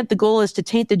the extent the goal is to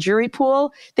taint the jury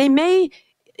pool, they may,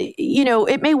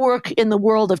 it may work in the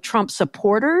world of Trump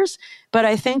supporters, but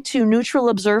I think to neutral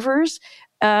observers,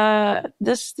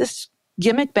 this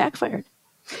gimmick backfired.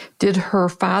 Did her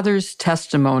father's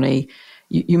testimony,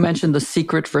 you mentioned the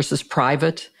secret versus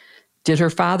private, did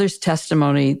her father's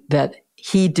testimony that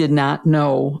he did not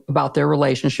know about their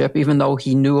relationship, even though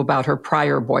he knew about her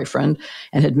prior boyfriend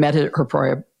and had met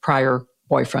her prior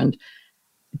boyfriend,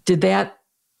 did that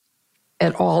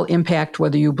at all impact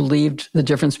whether you believed the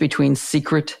difference between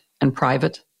secret and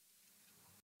private?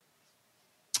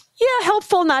 Yeah,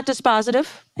 helpful, not dispositive.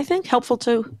 I think helpful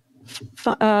to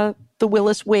the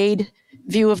Willis-Wade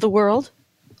view of the world.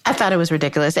 I thought it was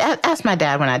ridiculous. Ask my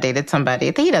dad when I dated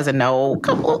somebody. He doesn't know.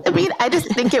 I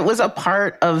just think it was a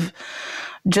part of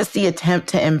just the attempt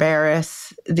to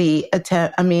embarrass the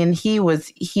attempt. He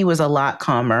was a lot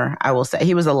calmer, I will say.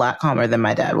 He was a lot calmer than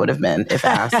my dad would have been if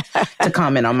asked to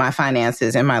comment on my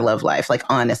finances and my love life. Like,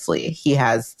 honestly, he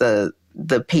has the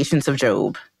patience of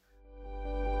Job.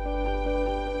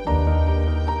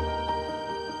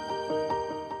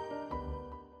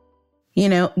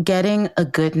 Getting a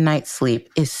good night's sleep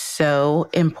is so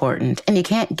important. And you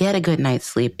can't get a good night's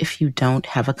sleep if you don't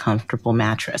have a comfortable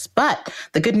mattress. But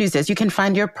the good news is you can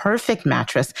find your perfect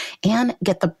mattress and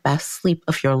get the best sleep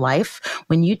of your life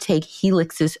when you take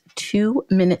Helix's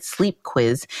 2-minute sleep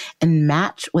quiz and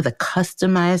match with a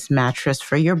customized mattress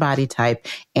for your body type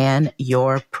and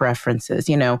your preferences.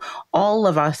 All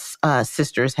of us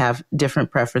sisters have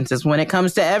different preferences when it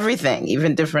comes to everything,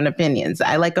 even different opinions.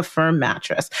 I like a firm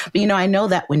mattress. But, I know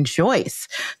that when Joyce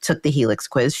took the Helix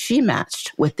quiz, she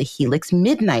matched with the Helix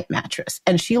Midnight mattress.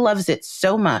 And she loves it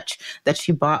so much that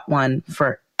she bought one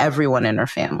for everyone in her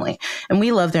family. And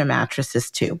we love their mattresses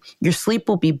too. Your sleep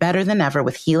will be better than ever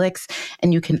with Helix,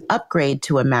 and you can upgrade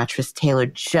to a mattress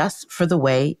tailored just for the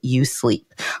way you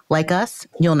sleep. Like us,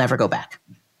 you'll never go back.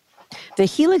 The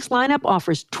Helix lineup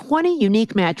offers 20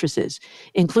 unique mattresses,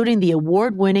 including the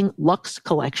award-winning Luxe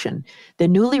Collection, the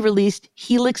newly released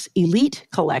Helix Elite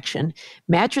Collection,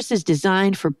 mattresses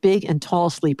designed for big and tall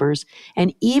sleepers,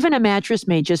 and even a mattress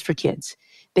made just for kids.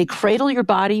 They cradle your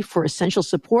body for essential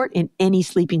support in any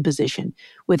sleeping position,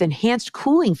 with enhanced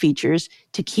cooling features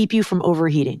to keep you from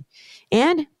overheating.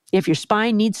 And if your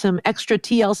spine needs some extra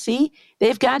TLC,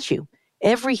 they've got you.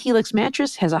 Every Helix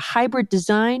mattress has a hybrid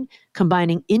design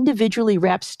combining individually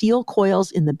wrapped steel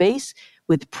coils in the base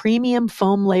with premium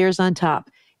foam layers on top.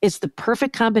 It's the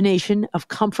perfect combination of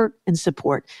comfort and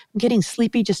support. I'm getting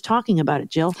sleepy just talking about it,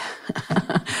 Jill.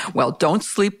 Well, don't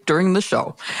sleep during the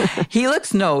show.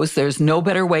 Helix knows there's no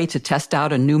better way to test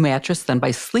out a new mattress than by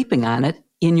sleeping on it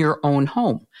in your own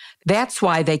home. That's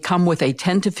why they come with a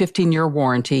 10 to 15-year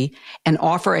warranty and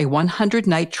offer a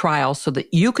 100-night trial so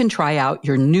that you can try out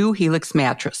your new Helix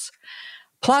mattress.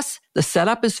 Plus, the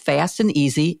setup is fast and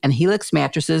easy, and Helix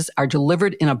mattresses are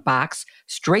delivered in a box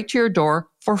straight to your door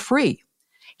for free.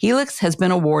 Helix has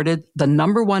been awarded the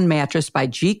 #1 mattress by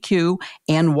GQ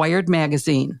and Wired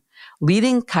magazine.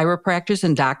 Leading chiropractors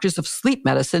and doctors of sleep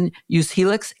medicine use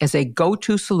Helix as a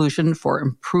go-to solution for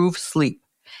improved sleep.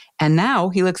 And now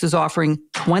Helix is offering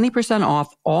 20%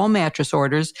 off all mattress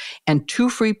orders and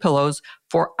 2 free pillows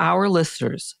for our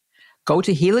listeners. Go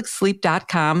to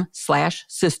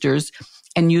helixsleep.com/sisters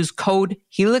and use code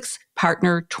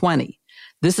HelixPartner20.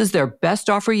 This is their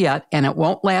best offer yet, and it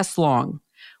won't last long.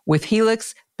 With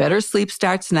Helix, better sleep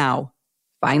starts now.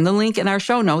 Find the link in our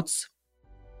show notes.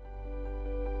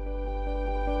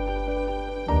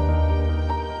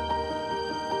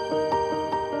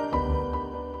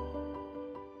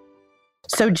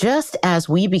 So just as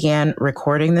we began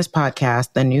recording this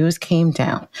podcast, the news came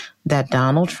down that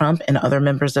Donald Trump and other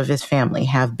members of his family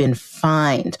have been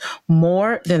fined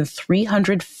more than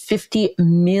 $350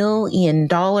 million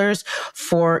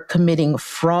for committing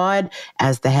fraud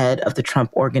as the head of the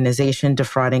Trump Organization,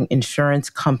 defrauding insurance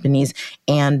companies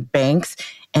and banks.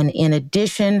 And in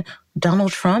addition,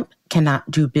 Donald Trump cannot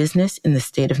do business in the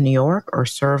state of New York or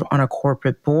serve on a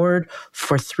corporate board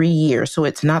for 3 years. So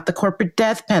it's not the corporate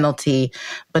death penalty,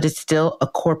 but it's still a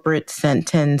corporate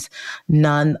sentence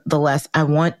nonetheless. I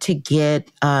want to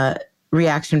get a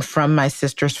reaction from my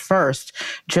sisters first,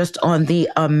 just on the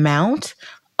amount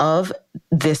of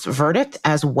this verdict,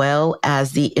 as well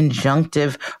as the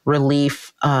injunctive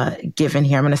relief given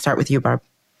here. I'm going to start with you, Barb.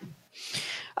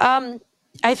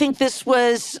 I think this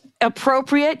was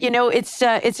appropriate. You know, it's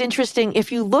interesting.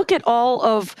 If you look at all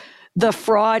of the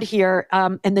fraud here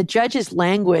and the judge's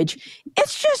language,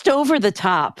 it's just over the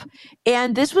top.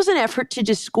 And this was an effort to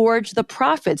disgorge the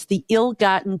profits, the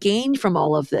ill-gotten gain from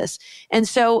all of this. And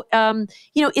so,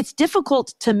 it's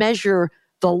difficult to measure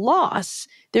the loss.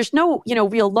 There's no,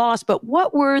 real loss. But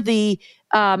what were the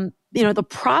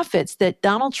profits that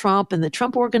Donald Trump and the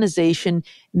Trump Organization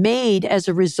made as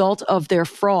a result of their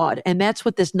fraud? And that's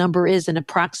what this number is, an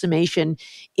approximation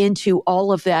into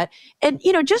all of that. And,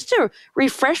 just to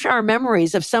refresh our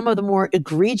memories of some of the more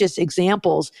egregious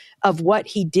examples of what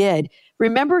he did.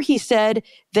 Remember, he said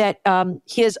that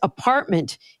his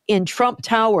apartment in Trump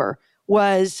Tower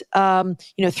was,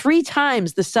 3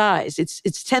 times the size.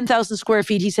 It's 10,000 square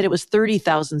feet. He said it was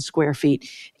 30,000 square feet.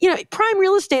 Prime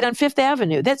real estate on Fifth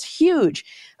Avenue. That's huge.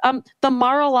 The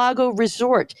Mar-a-Lago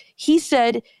Resort. He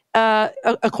said,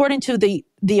 according to the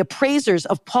appraisers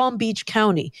of Palm Beach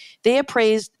County, they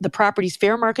appraised the property's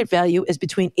fair market value as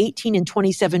between $18 and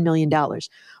 $27 million.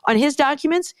 On his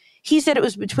documents, he said it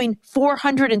was between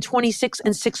 $426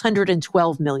 and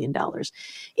 $612 million.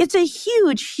 It's a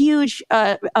huge, huge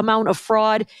amount of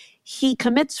fraud. He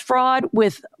commits fraud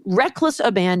with reckless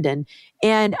abandon.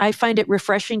 And I find it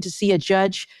refreshing to see a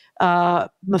judge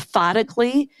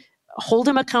methodically hold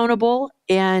him accountable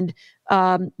and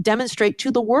demonstrate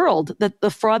to the world that the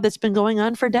fraud that's been going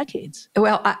on for decades.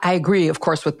 Well, I agree, of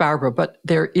course, with Barbara, but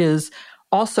there is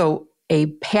also a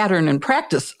pattern and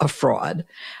practice of fraud.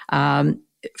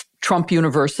 Trump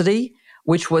University,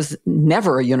 which was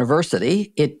never a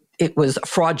university. It was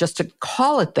fraud just to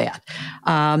call it that.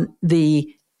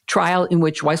 The trial in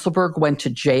which Weisselberg went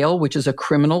to jail, which is a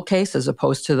criminal case, as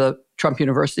opposed to the Trump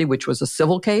University, which was a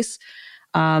civil case,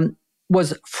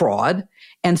 was fraud.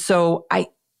 And so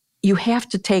you have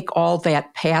to take all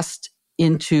that past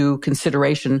into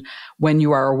consideration when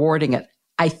you are awarding it.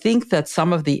 I think that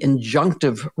some of the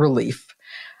injunctive relief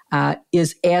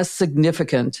is as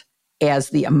significant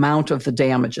as the amount of the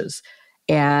damages.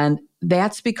 And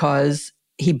that's because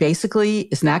he basically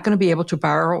is not going to be able to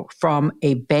borrow from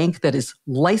a bank that is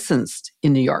licensed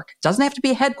in New York. It doesn't have to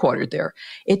be headquartered there.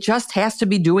 It just has to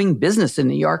be doing business in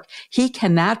New York. He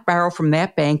cannot borrow from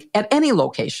that bank at any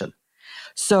location.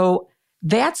 So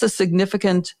that's a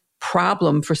significant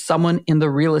problem for someone in the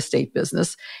real estate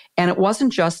business. And it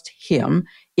wasn't just him.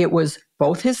 It was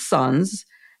both his sons,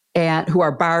 and who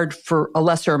are barred for a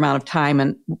lesser amount of time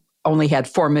and only had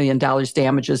 $4 million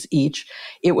damages each.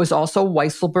 It was also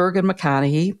Weisselberg and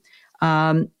McConaughey,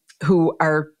 who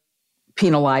are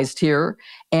penalized here,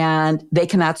 and they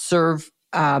cannot serve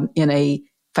in a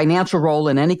financial role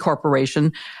in any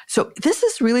corporation. So this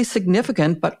is really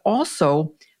significant, but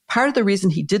also part of the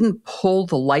reason he didn't pull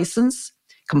the license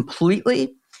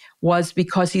completely was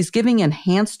because he's giving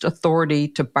enhanced authority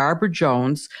to Barbara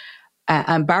Jones.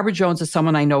 And Barbara Jones is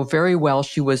someone I know very well.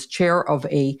 She was chair of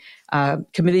a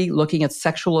committee looking at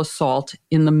sexual assault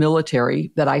in the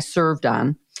military that I served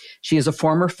on. She is a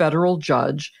former federal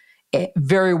judge,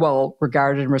 very well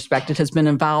regarded and respected, has been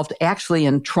involved actually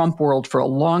in Trump world for a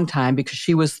long time because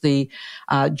she was the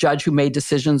judge who made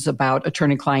decisions about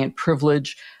attorney-client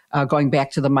privilege going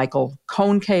back to the Michael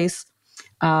Cohen case.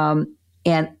 And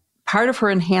part of her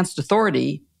enhanced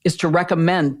authority is to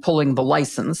recommend pulling the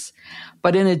license.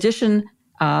 But in addition,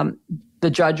 the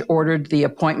judge ordered the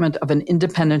appointment of an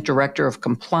independent director of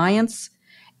compliance.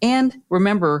 And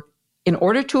remember, in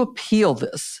order to appeal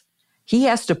this, he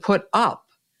has to put up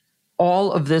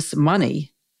all of this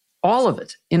money, all of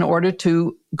it, in order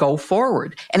to go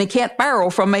forward. And he can't borrow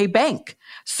from a bank.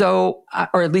 So,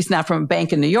 or at least not from a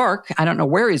bank in New York. I don't know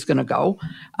where he's going to go.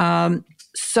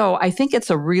 So I think it's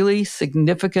a really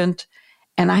significant,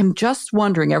 and I'm just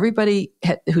wondering, everybody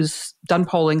who's done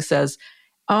polling says,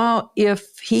 oh,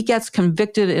 if he gets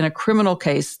convicted in a criminal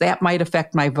case, that might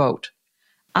affect my vote.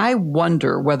 I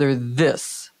wonder whether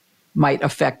this might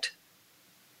affect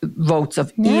votes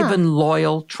of even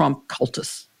loyal Trump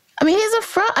cultists. I mean, he's a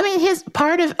fraud. I mean, his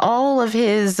part of all of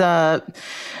his,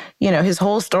 his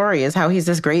whole story is how he's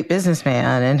this great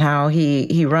businessman and how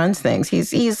he runs things.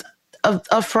 He's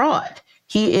a fraud.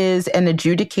 He is an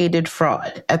adjudicated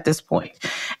fraud at this point,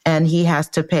 and he has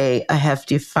to pay a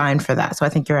hefty fine for that. So I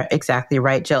think you're exactly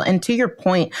right, Jill. And to your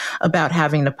point about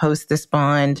having to post this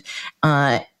bond,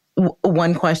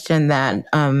 one question that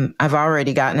I've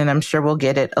already gotten, and I'm sure we'll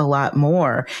get it a lot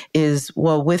more, is,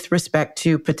 well, with respect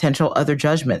to potential other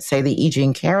judgments, say the E.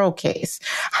 Jean Carroll case,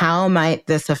 how might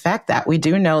this affect that? We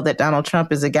do know that Donald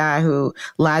Trump is a guy who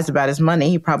lies about his money.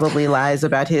 He probably lies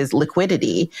about his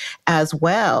liquidity as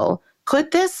well.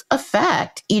 Could this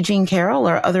affect E. Jean Carroll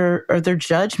or other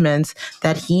judgments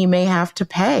that he may have to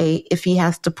pay if he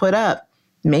has to put up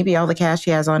maybe all the cash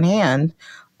he has on hand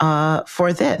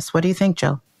for this? What do you think,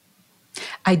 Jill?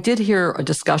 I did hear a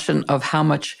discussion of how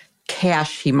much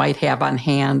cash he might have on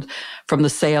hand from the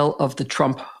sale of the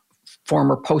Trump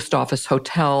former post office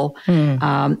hotel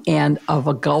and of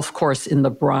a golf course in the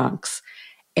Bronx.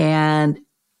 And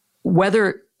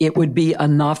whether it would be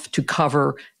enough to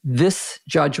cover this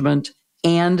judgment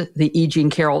and the E.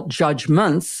 Jean Carroll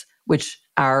judgments, which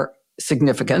are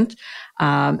significant.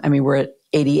 I mean, we're at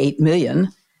 $88 million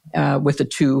with the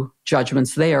two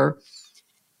judgments there.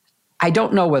 I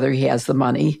don't know whether he has the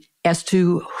money. As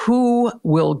to who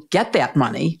will get that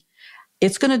money,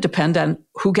 it's going to depend on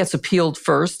who gets appealed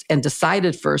first and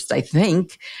decided first. I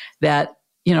think that,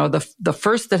 the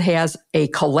first that has a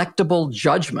collectible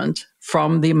judgment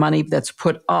from the money that's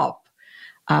put up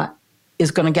is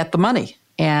going to get the money.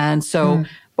 And so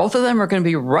both of them are going to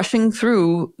be rushing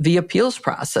through the appeals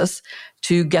process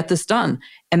to get this done.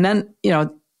 And then,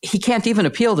 he can't even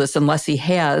appeal this unless he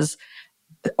has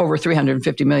over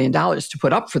 $350 million to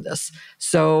put up for this.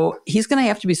 So he's going to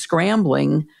have to be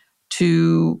scrambling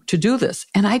to do this.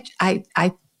 And I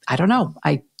don't know.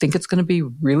 I think it's going to be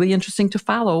really interesting to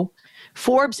follow.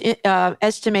 Forbes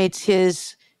estimates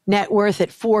his net worth at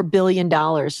 $4 billion.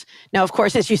 Now, of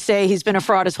course, as you say, he's been a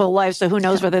fraud his whole life, so who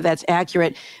knows whether that's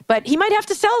accurate. But he might have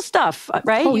to sell stuff,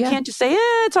 right? You can't just say,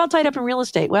 it's all tied up in real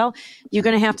estate. Well, you're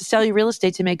going to have to sell your real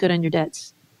estate to make good on your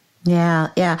debts.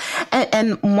 Yeah.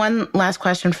 And one last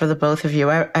question for the both of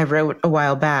you. I wrote a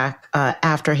while back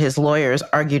after his lawyers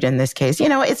argued in this case,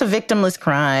 it's a victimless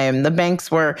crime. The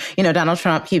banks were, Donald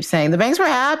Trump keeps saying the banks were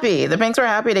happy. The banks were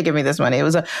happy to give me this money. It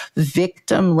was a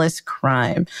victimless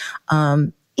crime.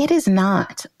 It is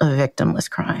not a victimless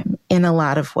crime in a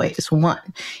lot of ways. One,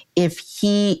 if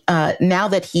he, now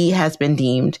that he has been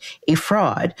deemed a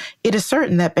fraud, it is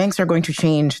certain that banks are going to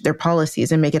change their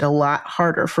policies and make it a lot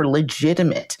harder for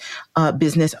legitimate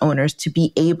business owners to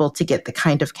be able to get the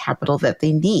kind of capital that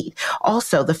they need.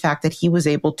 Also, the fact that he was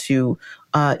able to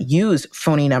use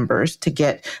phony numbers to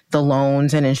get the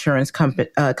loans and insurance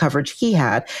coverage he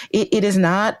had, it is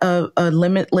not a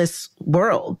limitless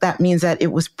world. That means that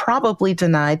it was probably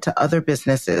denied to other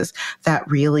businesses that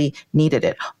really needed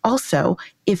it. Also,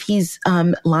 if he's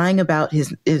lying about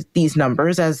these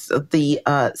numbers, as the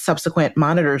subsequent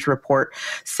monitors report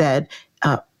said,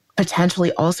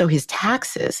 potentially also his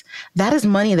taxes, that is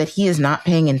money that he is not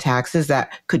paying in taxes that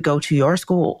could go to your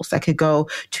schools, that could go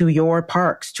to your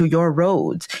parks, to your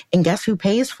roads. And guess who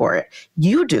pays for it?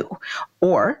 You do.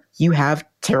 Or you have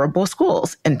terrible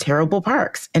schools and terrible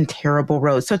parks and terrible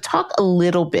roads. So talk a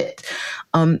little bit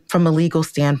from a legal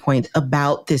standpoint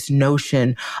about this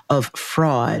notion of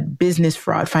fraud, business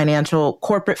fraud,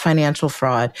 corporate financial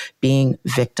fraud being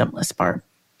victimless, Barb.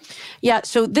 Yeah,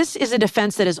 so this is a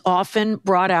defense that is often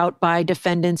brought out by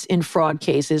defendants in fraud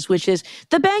cases, which is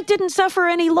the bank didn't suffer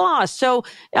any loss, so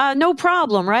no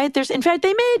problem, right? In fact,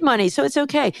 they made money, so it's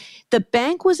okay. The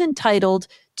bank was entitled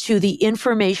to the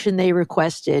information they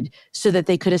requested so that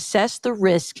they could assess the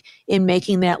risk in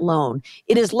making that loan.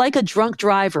 It is like a drunk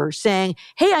driver saying,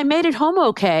 hey, I made it home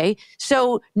okay,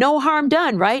 so no harm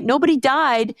done, right? Nobody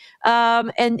died.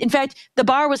 And in fact, the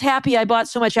bar was happy I bought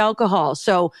so much alcohol,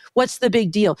 so what's the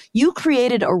big deal? You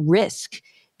created a risk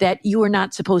that you are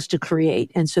not supposed to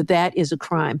create. And so that is a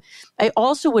crime. I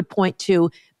also would point to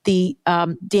the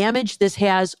damage this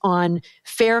has on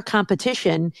fair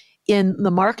competition in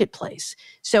the marketplace.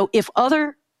 So if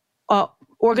other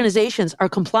organizations are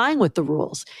complying with the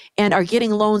rules and are getting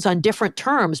loans on different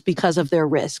terms because of their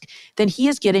risk, then he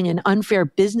is getting an unfair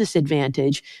business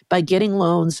advantage by getting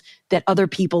loans that other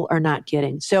people are not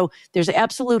getting. So there's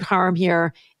absolute harm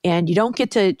here, and you don't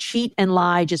get to cheat and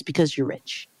lie just because you're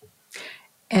rich.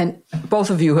 And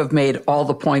both of you have made all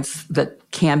the points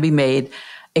that can be made,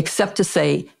 except to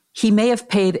say he may have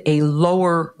paid a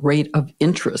lower rate of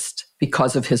interest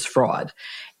because of his fraud.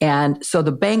 And so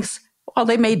the banks, well,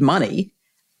 they made money,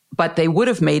 but they would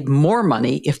have made more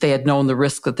money if they had known the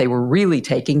risk that they were really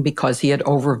taking because he had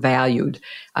overvalued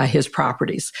his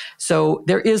properties. So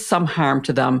there is some harm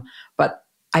to them, but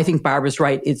I think Barbara's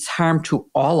right. It's harm to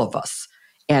all of us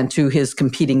and to his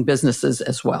competing businesses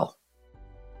as well.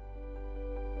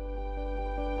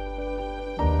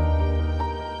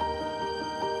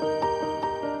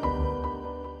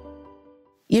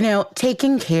 You know,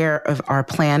 taking care of our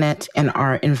planet and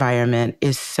our environment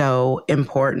is so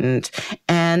important.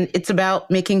 And it's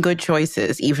about making good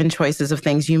choices, even choices of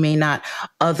things you may not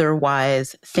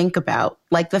otherwise think about,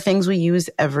 like the things we use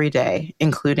every day,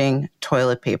 including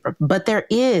toilet paper. But there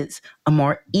is a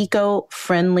more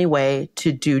eco-friendly way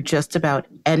to do just about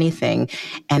anything.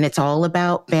 And it's all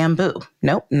about bamboo.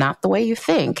 Nope, not the way you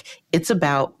think. It's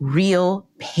about real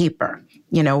paper.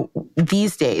 You know,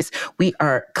 these days we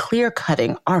are clear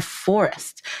cutting our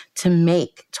forests to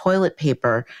make toilet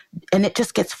paper, and it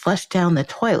just gets flushed down the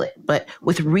toilet. But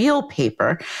with real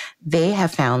paper, they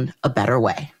have found a better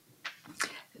way.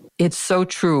 It's so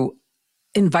true.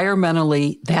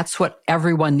 Environmentally, that's what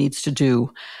everyone needs to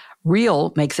do.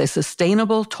 Real makes a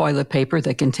sustainable toilet paper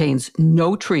that contains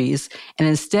no trees and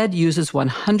instead uses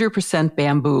 100%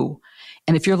 bamboo.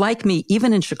 And if you're like me,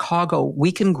 even in Chicago,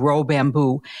 we can grow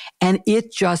bamboo and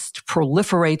it just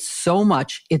proliferates so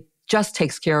much. It just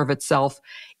takes care of itself.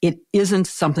 It isn't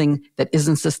something that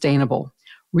isn't sustainable.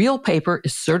 Real paper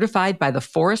is certified by the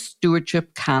Forest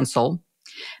Stewardship Council,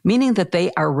 meaning that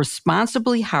they are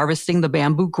responsibly harvesting the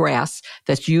bamboo grass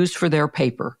that's used for their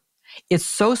paper. It's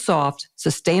so soft,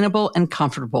 sustainable, and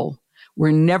comfortable. We're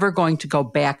never going to go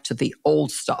back to the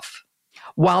old stuff.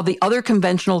 While the other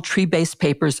conventional tree-based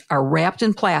papers are wrapped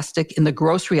in plastic in the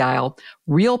grocery aisle,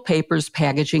 Real Paper's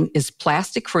packaging is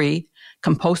plastic-free,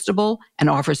 compostable, and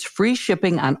offers free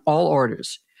shipping on all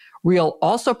orders. Real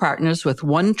also partners with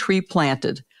One Tree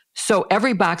Planted, so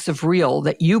every box of Real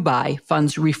that you buy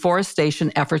funds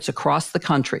reforestation efforts across the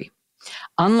country.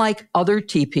 Unlike other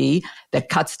TP that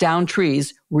cuts down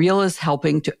trees, Real is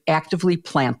helping to actively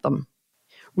plant them.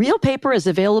 Real Paper is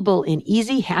available in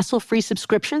easy, hassle-free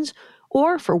subscriptions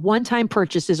or for one-time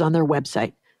purchases on their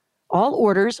website. All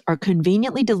orders are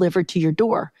conveniently delivered to your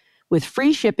door with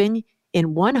free shipping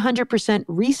in 100%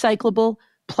 recyclable,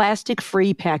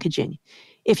 plastic-free packaging.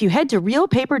 If you head to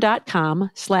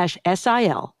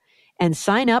realpaper.com/SIL and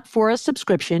sign up for a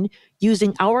subscription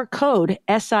using our code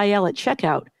SIL at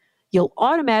checkout, you'll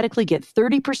automatically get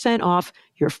 30% off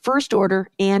your first order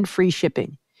and free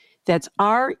shipping. That's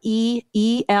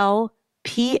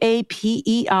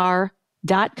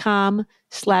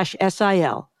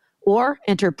realpaper.com/SIL, or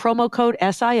enter promo code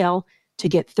SIL to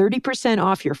get 30%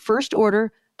 off your first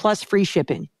order plus free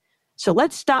shipping. So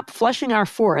let's stop flushing our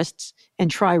forests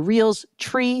and try Real's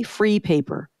tree-free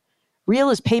paper. Real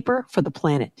is paper for the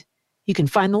planet. You can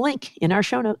find the link in our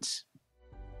show notes.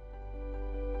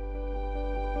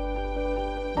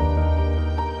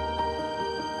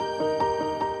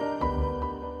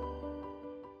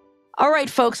 All right,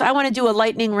 folks, I want to do a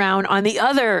lightning round on the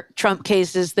other Trump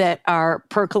cases that are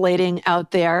percolating out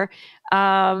there,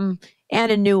 and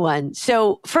a new one.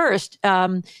 So first,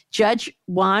 Judge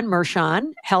Juan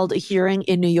Merchan held a hearing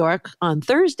in New York on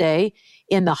Thursday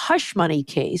in the hush money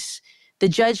case. The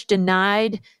judge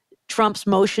denied Trump's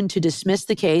motion to dismiss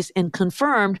the case and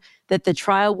confirmed that the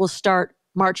trial will start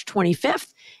March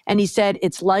 25th. And he said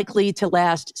it's likely to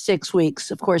last 6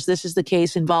 weeks. Of course, this is the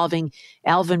case involving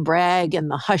Alvin Bragg and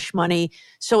the hush money.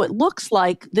 So it looks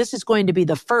like this is going to be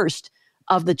the first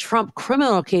of the Trump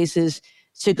criminal cases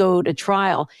to go to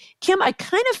trial. Kim, I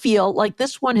kind of feel like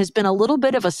this one has been a little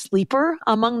bit of a sleeper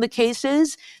among the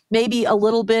cases, maybe a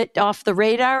little bit off the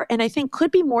radar, and I think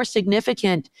could be more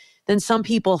significant than some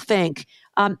people think.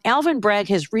 Alvin Bragg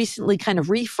has recently kind of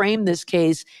reframed this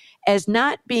case as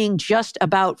not being just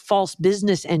about false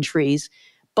business entries,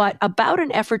 but about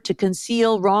an effort to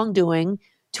conceal wrongdoing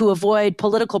to avoid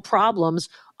political problems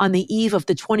on the eve of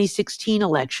the 2016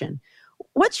 election.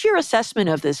 What's your assessment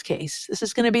of this case? This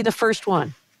is going to be the first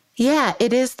one. Yeah,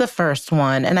 it is the first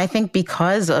one. And I think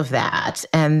because of that,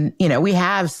 and, we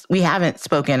haven't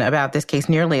spoken about this case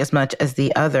nearly as much as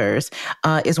the others,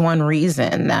 is one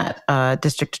reason that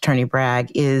District Attorney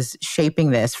Bragg is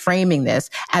framing this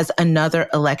as another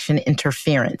election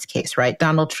interference case, right?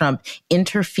 Donald Trump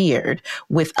interfered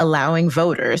with allowing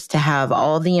voters to have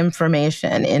all the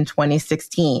information in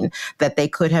 2016 that they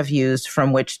could have used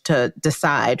from which to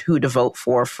decide who to vote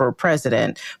for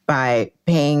president by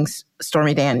paying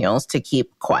Stormy Daniels to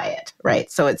keep quiet,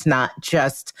 right? So it's not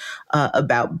just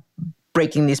about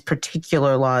breaking these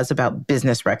particular laws about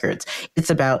business records. It's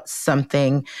about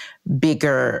something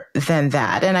bigger than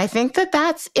that. And I think that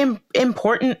that's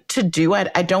important to do. I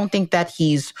don't think that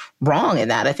he's wrong in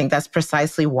that. I think that's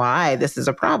precisely why this is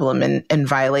a problem and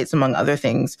violates, among other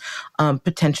things,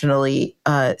 potentially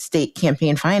state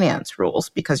campaign finance rules,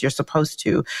 because you're supposed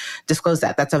to disclose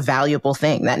that. That's a valuable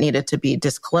thing that needed to be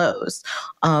disclosed.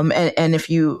 And if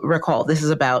you recall, this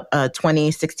is about a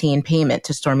 2016 payment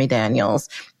to Stormy Daniels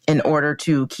in order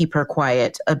to keep her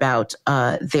quiet about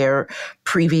their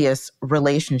previous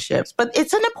relationships. But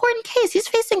it's an important case. He's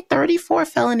facing 34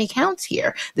 felony counts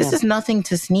here. This is nothing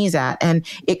to sneeze at. And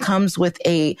it comes with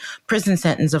a prison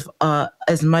sentence of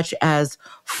as much as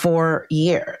 4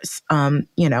 years. So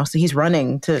he's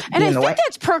running to and be in the way. And I think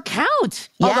that's per count.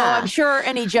 Yeah. Although I'm sure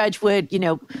any judge would,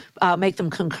 make them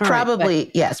concurrent. Probably,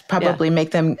 yes. Probably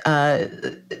make them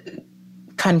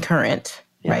concurrent,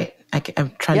 right?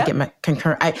 I'm trying to get my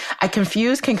concurrent. I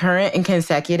confuse concurrent and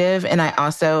consecutive, and I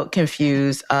also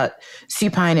confuse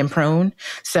supine and prone.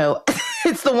 So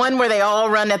it's the one where they all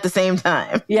run at the same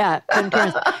time. Yeah,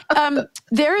 concurrent.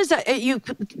 There is you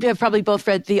have probably both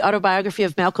read the autobiography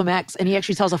of Malcolm X, and he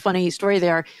actually tells a funny story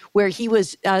there where he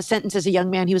was sentenced as a young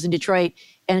man. He was in Detroit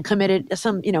and committed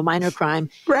some minor crime,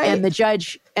 right? And the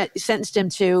judge sentenced him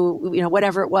to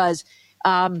whatever it was.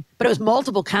 But it was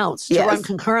multiple counts to run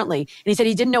concurrently. And he said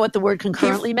he didn't know what the word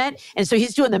concurrently meant. And so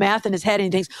he's doing the math in his head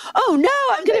and he thinks, oh,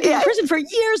 no, I'm going to be in prison for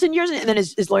years and years. And then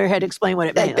his lawyer had to explain what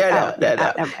it meant. No.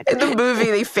 In the movie,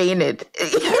 they fainted.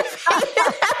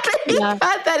 After he got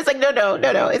that, it's like, no,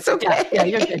 it's okay. Yeah,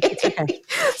 you're good. It's okay.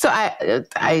 So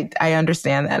I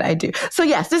understand that. I do. So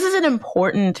yes, this is an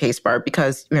important case, Barb,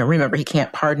 because remember, he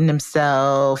can't pardon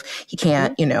himself. He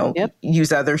can't,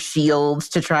 use other shields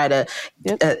to try to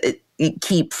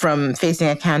keep from facing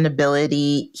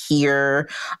accountability here.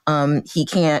 He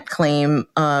can't claim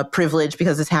privilege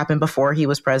because this happened before he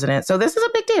was president. So this is a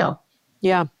big deal.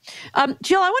 Yeah.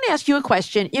 Jill, I want to ask you a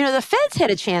question. The feds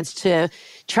had a chance to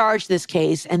charge this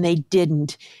case and they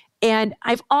didn't. And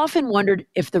I've often wondered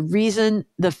if the reason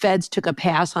the feds took a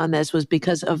pass on this was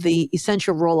because of the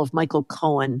essential role of Michael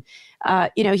Cohen.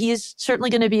 He is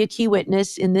certainly going to be a key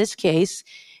witness in this case.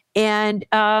 And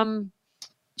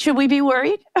should we be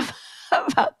worried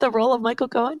about the role of Michael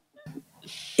Cohen?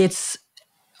 It's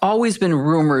always been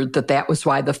rumored that was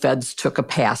why the feds took a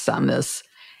pass on this.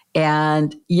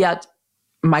 And yet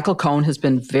Michael Cohen has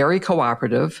been very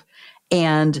cooperative,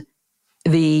 and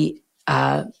the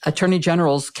Attorney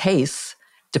General's case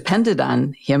depended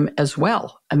on him as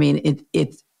well. I mean,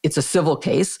 it's a civil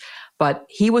case, but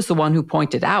he was the one who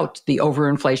pointed out the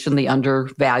overinflation, the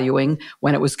undervaluing,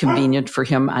 when it was convenient for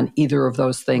him on either of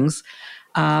those things.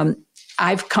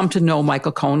 I've come to know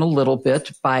Michael Cohen a little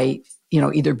bit by,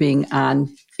 either being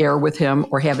on air with him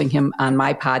or having him on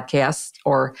my podcast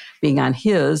or being on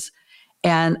his.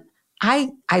 And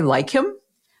I like him.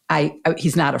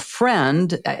 He's not a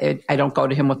friend. I don't go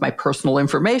to him with my personal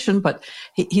information, but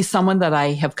he's someone that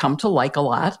I have come to like a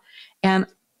lot. And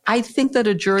I think that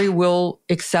a jury will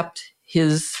accept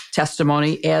his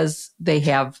testimony as they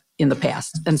have in the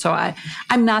past. And so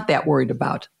I'm not that worried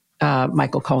about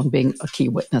Michael Cohen being a key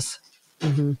witness.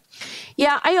 Mm-hmm.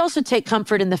 Yeah, I also take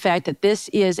comfort in the fact that this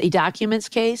is a documents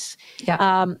case.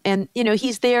 Yeah. And,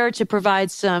 he's there to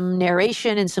provide some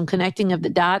narration and some connecting of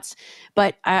the dots.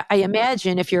 But I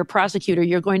imagine if you're a prosecutor,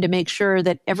 you're going to make sure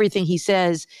that everything he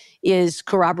says is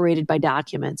corroborated by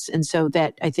documents. And so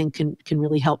that, I think, can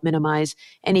really help minimize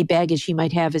any baggage he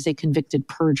might have as a convicted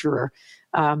perjurer.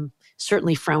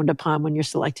 Certainly frowned upon when you're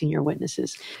selecting your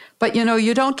witnesses. But,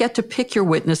 you don't get to pick your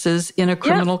witnesses in a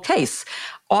criminal case.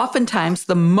 Oftentimes,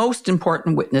 the most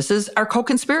important witnesses are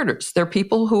co-conspirators. They're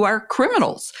people who are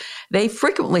criminals. They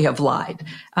frequently have lied.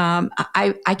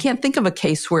 I can't think of a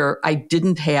case where I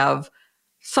didn't have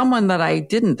someone that I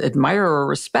didn't admire or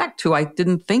respect, who I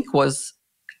didn't think was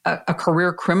a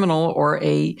career criminal or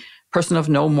a person of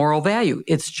no moral value.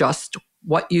 It's just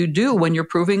what you do when you're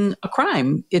proving a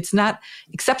crime. It's not,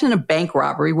 except in a bank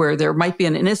robbery where there might be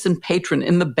an innocent patron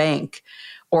in the bank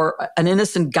or an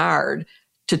innocent guard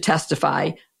to testify.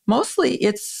 Mostly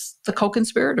it's the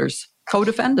co-conspirators.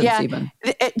 co-defendants even.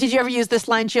 Did you ever use this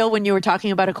line, Jill, when you were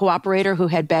talking about a cooperator who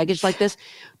had baggage like this?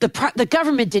 The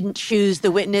government didn't choose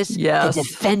the witness. Yes. The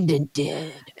defendant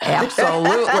did.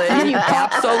 Absolutely.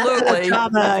 Absolutely.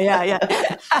 Yeah.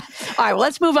 All right, well,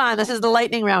 let's move on. This is the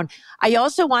lightning round. I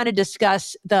also want to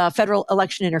discuss the federal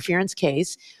election interference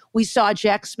case. We saw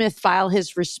Jack Smith file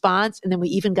his response, and then we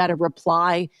even got a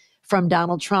reply from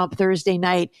Donald Trump Thursday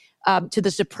night to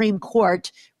the Supreme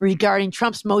Court regarding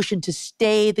Trump's motion to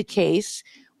stay the case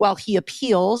while he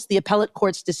appeals the appellate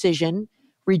court's decision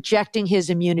rejecting his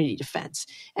immunity defense.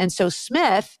 And so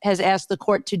Smith has asked the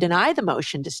court to deny the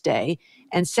motion to stay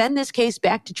and send this case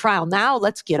back to trial. Now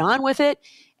let's get on with it.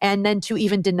 And then to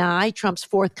even deny Trump's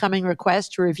forthcoming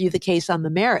request to review the case on the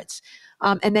merits.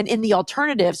 And then in the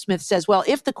alternative, Smith says, well,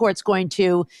 if the court's going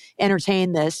to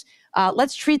entertain this,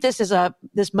 let's treat this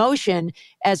this motion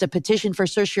as a petition for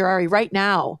certiorari right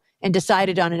now and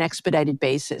decided on an expedited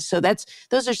basis. So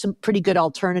those are some pretty good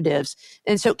alternatives.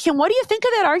 And so, Kim, what do you think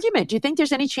of that argument? Do you think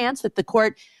there's any chance that the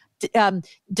court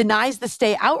denies the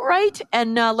stay outright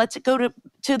and lets it go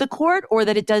to the court, or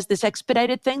that it does this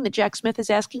expedited thing that Jack Smith is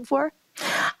asking for?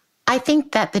 I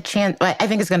think that I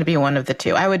think it's going to be one of the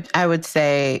two. I would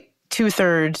say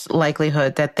 2/3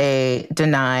 likelihood that they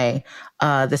deny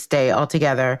the stay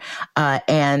altogether,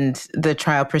 and the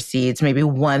trial proceeds. Maybe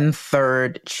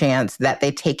 1/3 chance that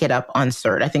they take it up on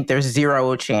cert. I think there's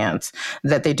 0 chance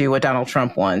that they do what Donald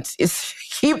Trump wants, is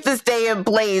keep the stay in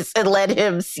place and let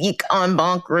him seek en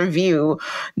banc review,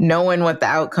 knowing what the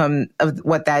outcome of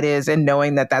what that is and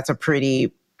knowing that that's a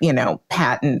pretty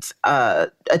patent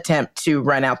attempt to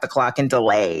run out the clock and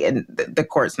delay, and the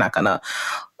court's not going to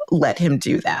let him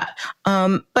do that.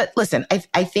 But listen,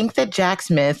 I think that Jack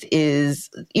Smith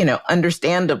is,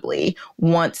 understandably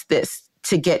wants this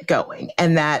to get going,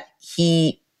 and that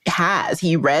he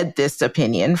read this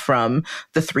opinion from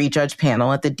the 3-judge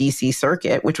panel at the DC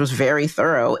Circuit, which was very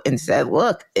thorough, and said,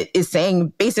 look,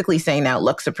 basically saying now,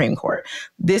 look, Supreme Court,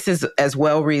 this is as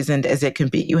well reasoned as it can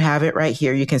be. You have it right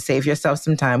here. You can save yourself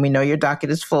some time. We know your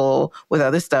docket is full with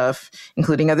other stuff,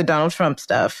 including other Donald Trump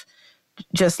stuff.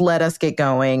 Just let us get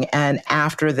going. And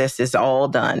after this is all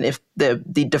done, if the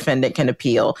defendant can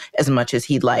appeal as much as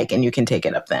he'd like, and you can take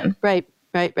it up then. Right.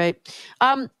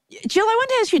 Jill, I want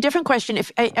to ask you a different question.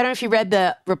 I don't know if you read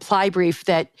the reply brief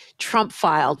that Trump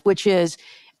filed, which is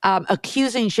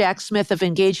accusing Jack Smith of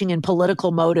engaging in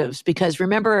political motives. Because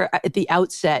remember at the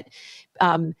outset,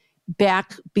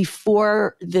 back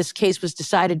before this case was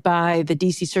decided by the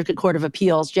DC Circuit Court of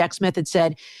Appeals, Jack Smith had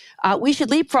said, we should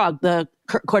leapfrog the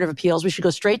Court of Appeals. We should go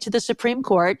straight to the Supreme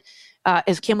Court.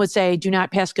 As Kim would say, do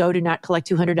not pass go, do not collect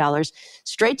 $200.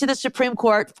 Straight to the Supreme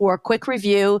Court for a quick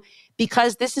review,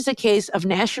 because this is a case of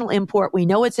national import. We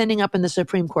know it's ending up in the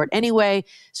Supreme Court anyway,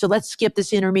 so let's skip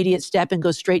this intermediate step and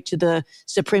go straight to the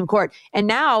Supreme Court. And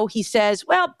now he says,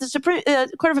 well, the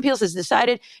Court of Appeals has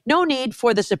decided no need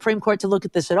for the Supreme Court to look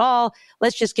at this at all.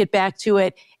 Let's just get back to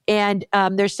it. And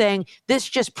they're saying this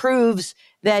just proves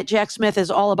that Jack Smith is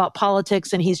all about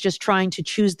politics, and he's just trying to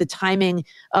choose the timing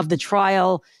of the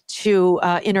trial to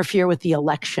interfere with the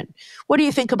election. What do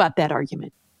you think about that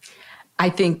argument? I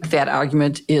think that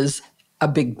argument is a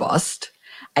big bust.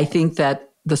 I think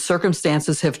that the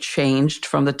circumstances have changed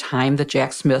from the time that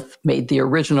Jack Smith made the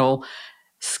original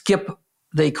skip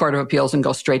the Court of Appeals and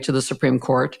go straight to the Supreme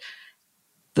Court.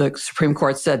 The Supreme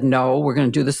Court said, no, we're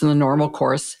going to do this in the normal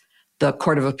course. The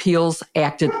Court of Appeals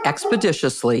acted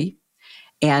expeditiously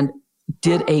and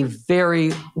did a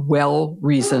very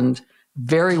well-reasoned,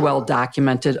 very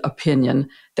well-documented opinion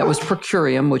that was per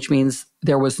curiam, which means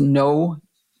there was no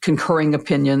concurring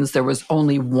opinions. There was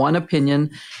only one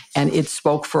opinion, and it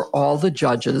spoke for all the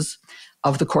judges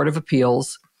of the Court of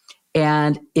Appeals.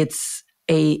 And it's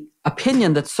a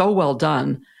opinion that's so well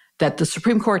done that the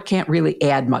Supreme Court can't really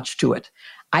add much to it.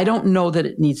 I don't know that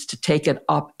it needs to take it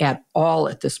up at all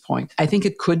at this point. I think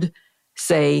it could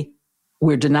say,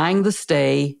 we're denying the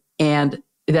stay, and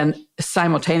then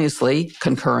simultaneously,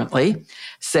 concurrently,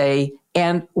 say,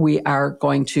 and we are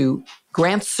going to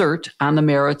grant cert on the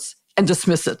merits and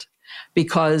dismiss it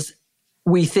because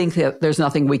we think that there's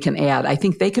nothing we can add. I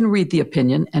think they can read the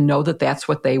opinion and know that that's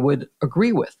what they would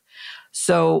agree with.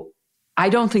 So I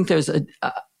don't think there's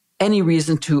any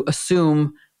reason to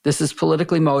assume this is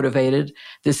politically motivated.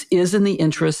 This is in the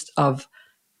interest of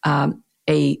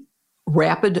a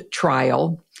rapid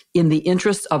trial, in the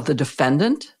interest of the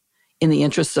defendant, in the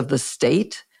interest of the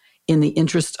state, in the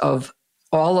interest of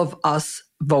all of us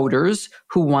voters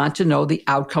who want to know the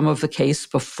outcome of the case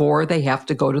before they have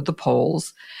to go to the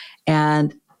polls.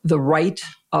 And the right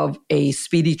of a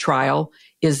speedy trial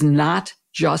is not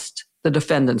just the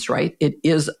defendant's right. It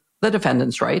is the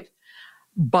defendant's right.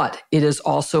 but it is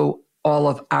also all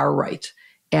of our right.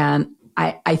 And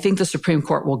I think the Supreme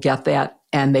Court will get that,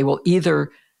 and they will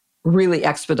either really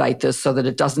expedite this so that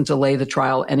it doesn't delay the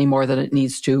trial any more than it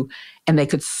needs to, and they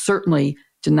could certainly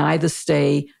deny the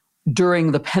stay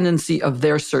during the pendency of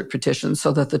their cert petition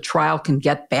so that the trial can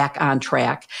get back on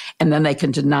track, and then they can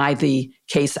deny the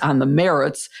case on the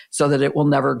merits so that it will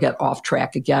never get off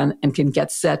track again and can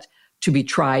get set to be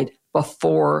tried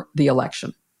before the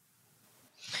election.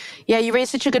 Yeah, you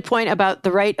raised such a good point about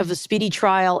the right of a speedy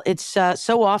trial. It's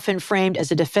so often framed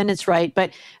as a defendant's right.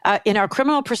 But in our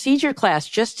criminal procedure class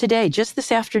just today, just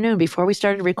this afternoon, before we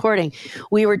started recording,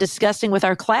 we were discussing with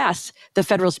our class the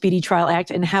Federal Speedy Trial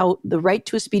Act and how the right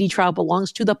to a speedy trial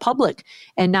belongs to the public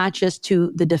and not just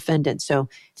to the defendant. So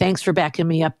thanks for backing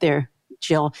me up there,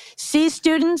 Jill. See,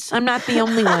 students, I'm not the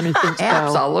only one who thinks so.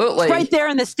 Absolutely. It's right there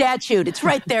in the statute. It's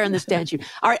right there in the statute.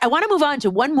 All right, I want to move on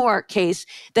to one more case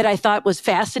that I thought was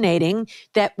fascinating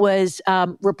that was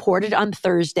reported on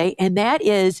Thursday, and that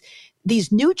is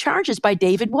these new charges by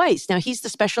David Weiss. Now, he's the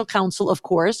special counsel, of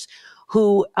course,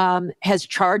 who has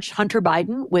charged Hunter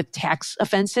Biden with tax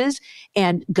offenses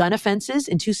and gun offenses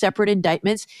in two separate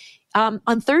indictments.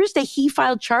 On Thursday, he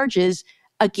filed charges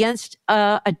against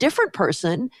a different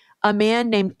person, a man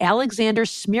named Alexander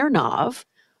Smirnov,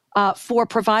 for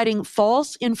providing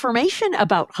false information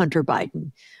about Hunter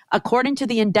Biden. According to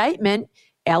the indictment,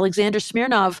 Alexander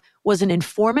Smirnov was an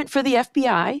informant for the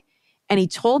FBI, and he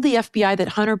told the FBI that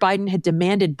Hunter Biden had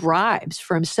demanded bribes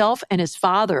for himself and his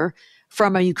father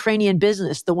from a Ukrainian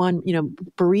business, the one,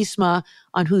 Burisma,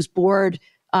 on whose board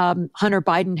Hunter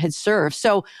Biden had served.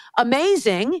 So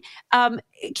amazing.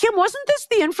 Kim, wasn't this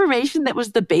the information that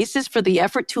was the basis for the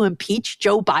effort to impeach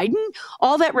Joe Biden?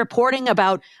 All that reporting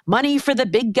about money for the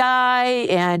big guy,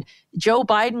 and Joe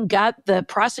Biden got the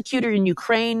prosecutor in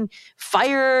Ukraine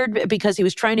fired because he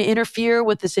was trying to interfere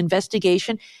with this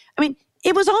investigation. I mean,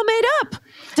 it was all made up.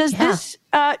 Does this,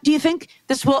 do you think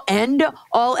this will end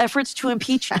all efforts to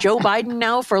impeach Joe Biden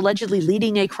now for allegedly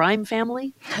leading a crime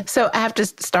family? So I have to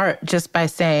start just by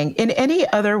saying, in any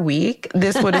other week,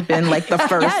 this would have been like the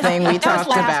first thing we talked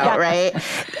about, right?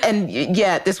 And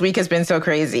yet this week has been so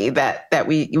crazy that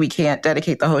we can't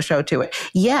dedicate the whole show to it.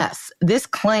 Yes, this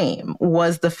claim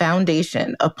was the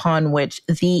foundation upon which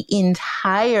the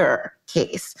entire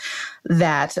case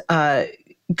that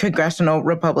congressional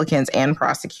Republicans and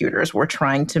prosecutors were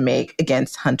trying to make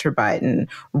against Hunter Biden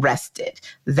rested.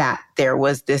 That there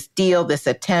was this deal, this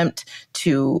attempt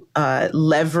to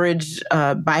leverage,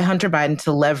 by Hunter Biden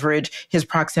to leverage his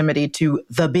proximity to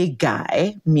the big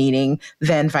guy, meaning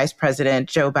then Vice President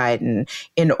Joe Biden,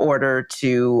 in order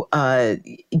to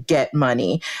get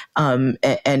money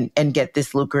and get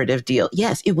this lucrative deal.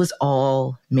 Yes, it was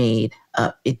all made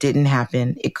up. It didn't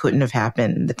happen. It couldn't have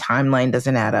happened. The timeline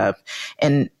doesn't add up.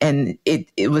 And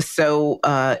it was so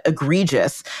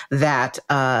egregious that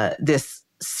this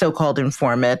so-called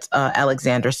informant,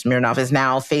 Alexander Smirnov, is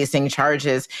now facing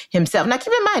charges himself. Now,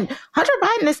 keep in mind, Hunter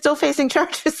Biden is still facing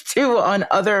charges too on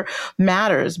other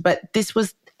matters, but this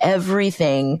was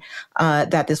everything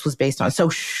that this was based on. So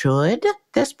should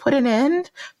this put an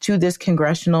end to this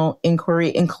congressional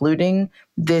inquiry, including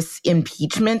this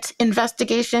impeachment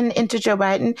investigation into Joe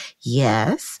Biden?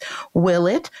 Yes. Will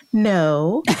it?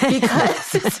 No,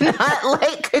 because it's not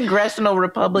like congressional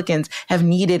Republicans have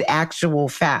needed actual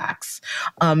facts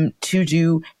to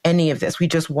do any of this. We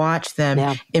just watched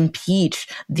them impeach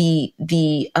the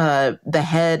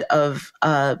head of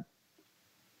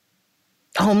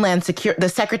Homeland Security, the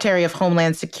Secretary of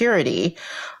Homeland Security,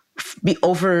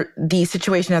 over the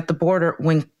situation at the border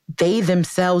when they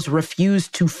themselves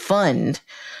refused to fund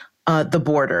the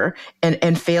border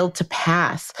and failed to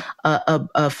pass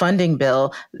a funding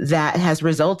bill that has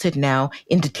resulted now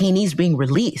in detainees being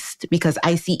released because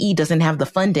ICE doesn't have the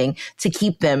funding to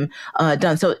keep them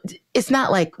done. So it's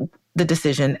not like the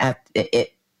decisions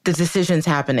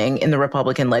happening in the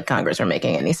Republican-led Congress are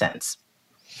making any sense.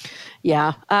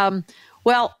 Yeah.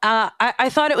 Well, I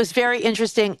thought it was very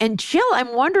interesting. And Jill,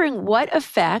 I'm wondering what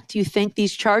effect you think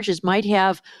these charges might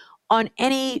have on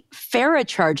any FARA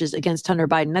charges against Hunter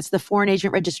Biden. That's the Foreign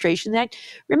Agent Registration Act.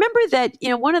 Remember that,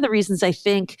 one of the reasons I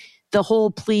think the whole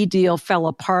plea deal fell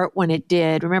apart when it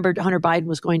did, remember Hunter Biden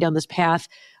was going down this path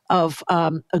of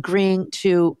agreeing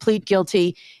to plead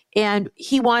guilty, and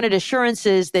he wanted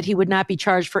assurances that he would not be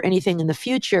charged for anything in the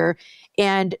future.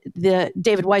 And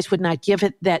David Weiss would not give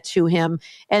that to him.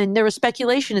 And there was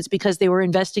speculation it's because they were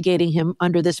investigating him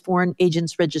under this Foreign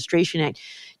Agents Registration Act.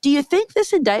 Do you think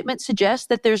this indictment suggests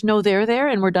that there's no there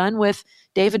and we're done with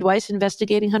David Weiss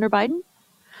investigating Hunter Biden?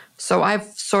 So I've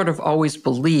sort of always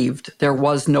believed there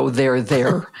was no there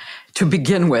to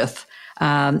begin with.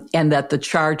 and that the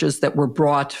charges that were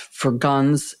brought for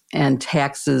guns and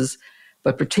taxes,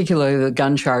 but particularly the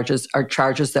gun charges, are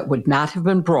charges that would not have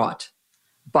been brought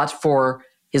but for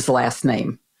his last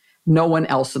name. No one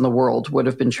else in the world would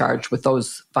have been charged with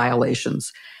those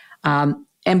violations.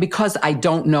 And because I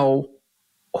don't know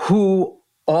who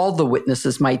all the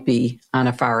witnesses might be on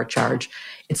a FARA charge,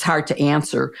 it's hard to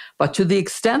answer. But to the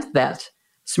extent that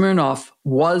Smirnov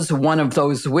was one of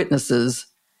those witnesses,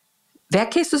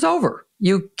 that case is over.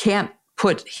 You can't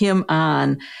put him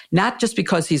on, not just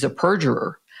because he's a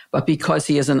perjurer, but because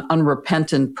he is an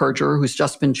unrepentant perjurer who's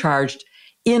just been charged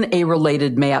in a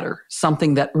related matter,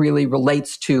 something that really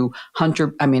relates to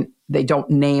Hunter. I mean, they don't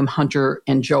name Hunter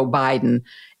and Joe Biden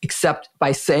except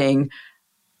by saying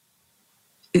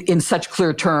in such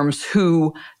clear terms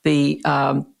who the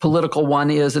political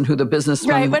one is and who the businessman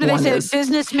one is. Right, what do they say?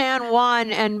 Businessman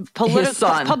one and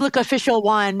public official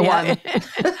one. Yeah.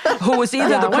 Who was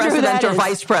either the president or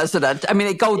vice president. I mean,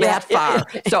 they go that far.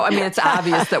 So, I mean, it's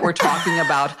obvious that we're talking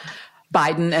about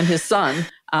Biden and his son.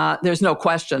 There's no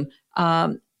question.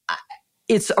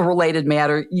 It's a related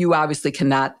matter. You obviously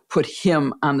cannot put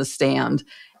him on the stand.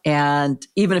 And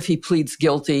even if he pleads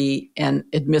guilty and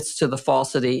admits to the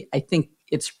falsity, I think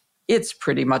it's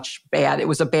pretty much bad. It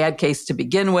was a bad case to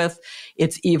begin with.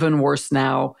 It's even worse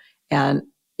now. And,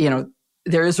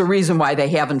 there is a reason why they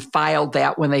haven't filed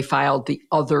that when they filed the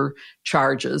other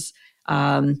charges.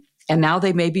 And now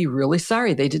they may be really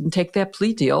sorry they didn't take that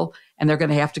plea deal, and they're going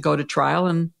to have to go to trial,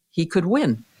 and he could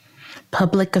win.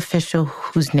 Public official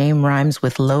whose name rhymes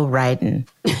with low riding.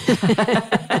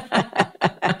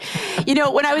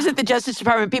 When I was at the Justice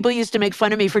Department, people used to make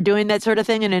fun of me for doing that sort of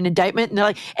thing in an indictment. And they're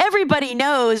like, everybody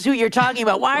knows who you're talking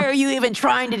about. Why are you even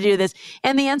trying to do this?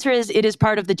 And the answer is, it is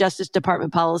part of the Justice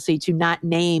Department policy to not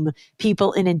name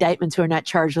people in indictments who are not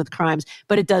charged with crimes.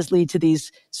 But it does lead to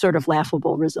these sort of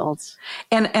laughable results.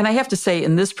 And I have to say,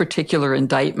 in this particular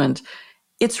indictment,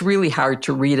 it's really hard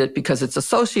to read it because it's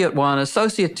associate one,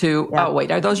 associate two. Yeah. Oh,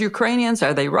 wait, are those Ukrainians?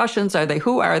 Are they Russians?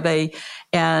 Who are they?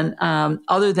 And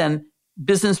other than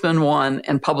businessman one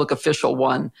and public official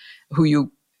one, who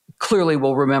you clearly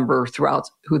will remember throughout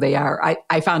who they are,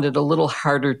 I found it a little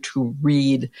harder to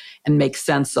read and make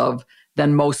sense of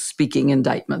than most speaking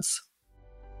indictments.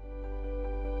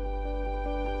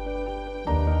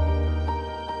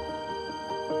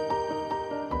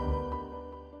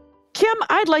 Kim,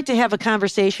 I'd like to have a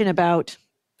conversation about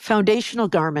foundational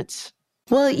garments.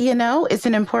 Well, it's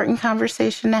an important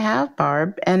conversation to have,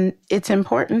 Barb, and it's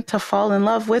important to fall in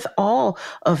love with all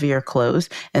of your clothes.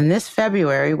 And this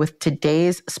February, with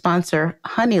today's sponsor,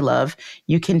 Honeylove,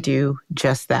 you can do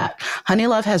just that.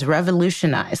 Honeylove has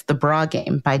revolutionized the bra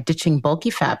game by ditching bulky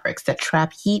fabrics that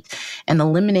trap heat and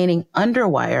eliminating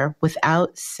underwire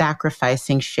without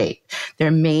sacrificing shape.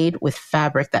 They're made with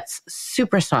fabric that's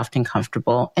super soft and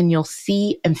comfortable, and you'll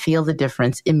see and feel the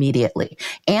difference immediately.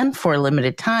 And for a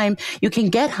limited time, you can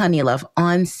get Honeylove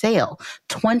on sale,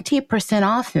 20%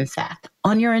 off, in fact,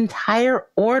 on your entire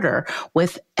order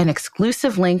with an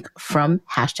exclusive link from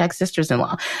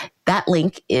 #SistersInlaw. That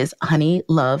link is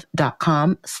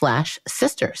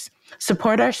honeylove.com/sisters.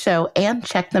 Support our show and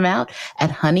check them out at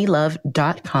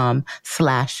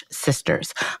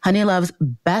honeylove.com/sisters. Honeylove's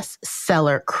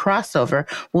bestseller crossover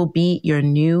will be your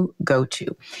new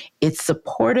go-to. It's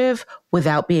supportive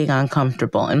without being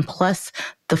uncomfortable. And plus,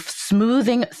 the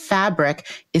smoothing fabric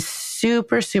is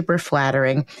super, super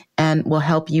flattering and will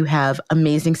help you have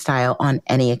amazing style on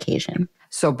any occasion.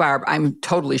 So, Barb, I'm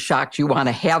totally shocked you want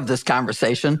to have this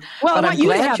conversation. Well, but I want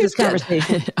you to have this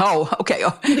conversation. Oh, okay.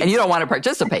 And you don't want to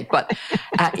participate, but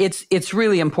it's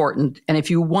really important. And if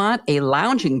you want a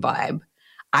lounging vibe,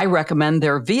 I recommend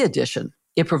their V Edition.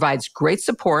 It provides great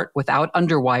support without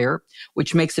underwire,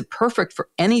 which makes it perfect for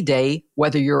any day,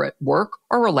 whether you're at work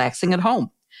or relaxing at home.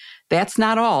 That's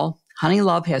not all.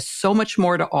 Honeylove has so much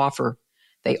more to offer.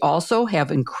 They also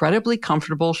have incredibly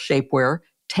comfortable shapewear,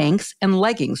 tanks, and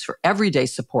leggings for everyday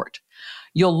support.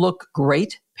 You'll look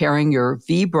great pairing your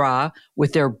V-bra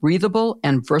with their breathable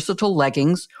and versatile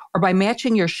leggings or by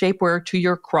matching your shapewear to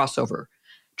your crossover.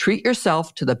 Treat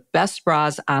yourself to the best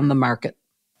bras on the market.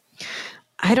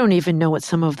 I don't even know what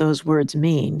some of those words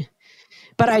mean,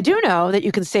 but I do know that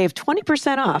you can save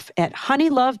 20% off at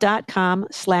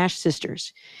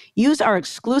honeylove.com/sisters. Use our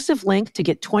exclusive link to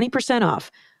get 20% off,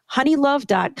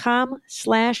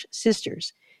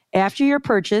 honeylove.com/sisters. After your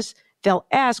purchase, they'll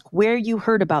ask where you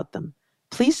heard about them.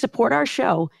 Please support our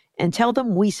show and tell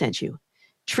them we sent you.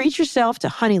 Treat yourself to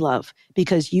Honeylove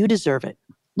because you deserve it.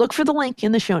 Look for the link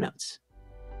in the show notes.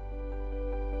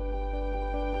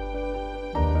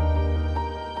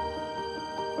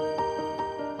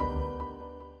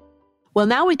 Well,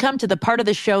 now we come to the part of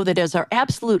the show that is our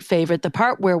absolute favorite, the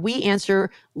part where we answer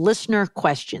listener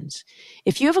questions.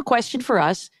 If you have a question for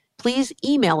us, please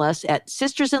email us at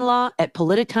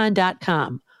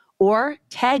sistersinlaw@politicon.com or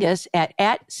tag us at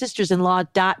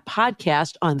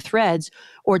sistersinlaw.podcast on Threads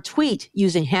or tweet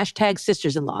using hashtag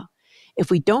sistersinlaw.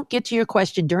 If we don't get to your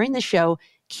question during the show,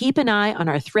 keep an eye on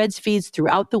our Threads feeds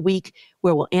throughout the week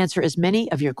where we'll answer as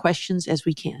many of your questions as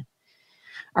we can.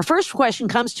 Our first question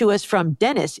comes to us from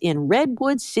Dennis in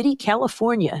Redwood City,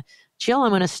 California. Jill, I'm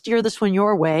going to steer this one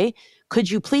your way.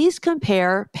 Could you please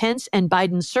compare Pence and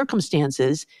Biden's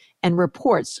circumstances and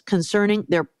reports concerning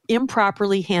their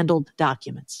improperly handled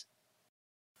documents?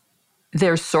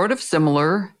 They're sort of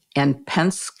similar, and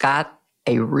Pence got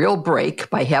a real break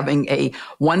by having a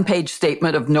one-page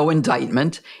statement of no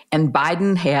indictment, and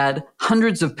Biden had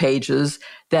hundreds of pages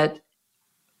that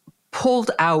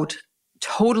pulled out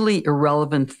totally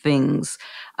irrelevant things.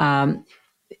 The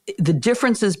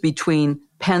differences between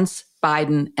Pence,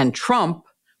 Biden, and Trump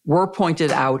were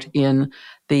pointed out in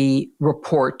the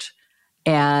report,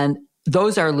 and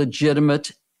those are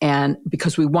legitimate. And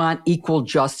because we want equal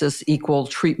justice, equal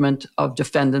treatment of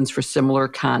defendants for similar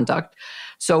conduct.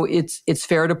 So it's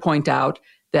fair to point out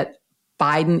that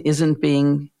Biden isn't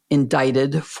being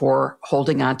indicted for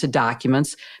holding on to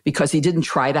documents because he didn't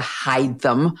try to hide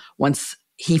them. Once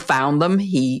he found them,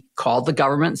 he called the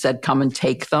government and said, come and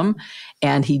take them.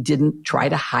 And he didn't try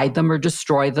to hide them or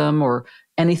destroy them or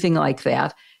anything like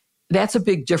that. That's a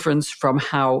big difference from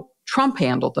how Trump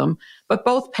handled them. But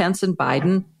both Pence and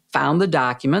Biden found the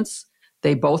documents.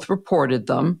 They both reported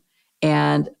them.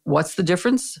 And what's the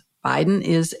difference? Biden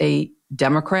is a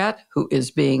Democrat who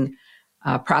is being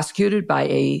prosecuted by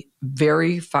a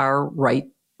very far-right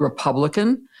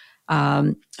Republican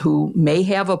who may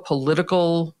have a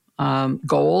political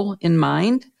goal in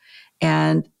mind.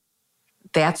 And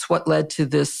that's what led to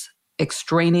this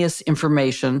extraneous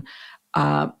information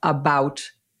about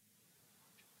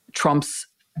Trump's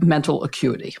mental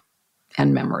acuity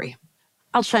and memory.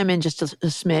 I'll chime in just a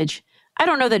smidge. I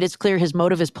don't know that it's clear his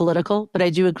motive is political, but I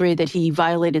do agree that he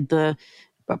violated the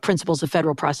principles of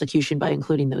federal prosecution by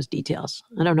including those details.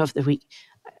 I don't know if we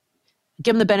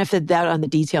give him the benefit of the doubt on the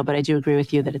detail, but I do agree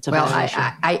with you that it's a violation.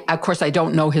 Of course, I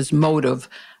don't know his motive,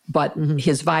 but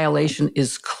his violation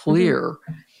is clear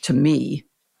to me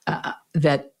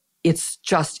that it's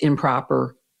just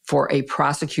improper for a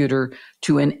prosecutor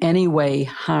to in any way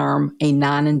harm a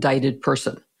non-indicted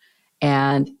person.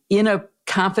 And in a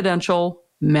confidential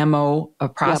memo, a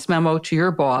press memo to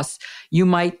your boss, you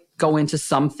might go into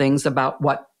some things about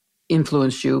what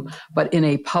influenced you, but in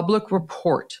a public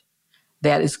report,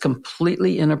 that is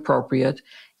completely inappropriate.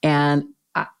 And,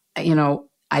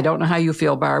 I don't know how you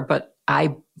feel, Barb, but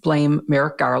I blame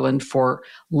Merrick Garland for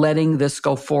letting this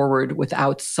go forward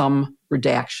without some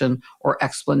redaction or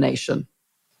explanation.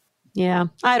 Yeah,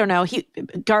 I don't know.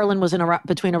 Garland was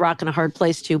between a rock and a hard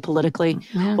place too politically.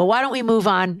 Yeah. Well, why don't we move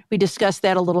on? We discussed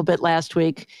that a little bit last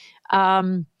week.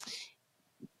 Our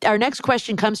next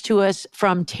question comes to us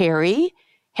from Terry.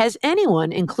 Has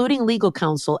anyone, including legal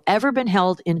counsel, ever been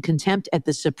held in contempt at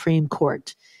the Supreme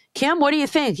Court? Kim, what do you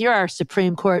think? You're our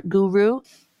Supreme Court guru.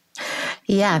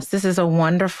 Yes, this is a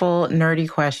wonderful, nerdy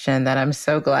question that I'm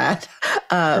so glad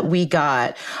we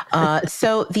got.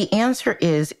 So the answer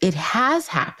is it has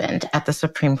happened at the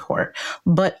Supreme Court,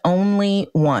 but only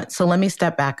once. So let me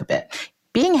step back a bit.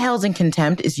 Being held in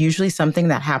contempt is usually something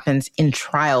that happens in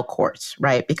trial courts,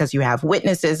 right? Because you have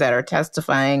witnesses that are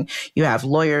testifying, you have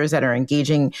lawyers that are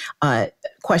engaging,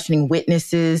 questioning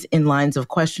witnesses in lines of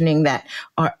questioning that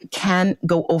can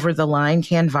go over the line,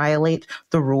 can violate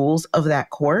the rules of that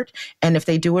court. And if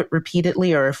they do it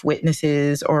repeatedly, or if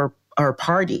witnesses or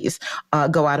parties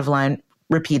go out of line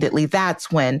repeatedly, that's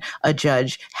when a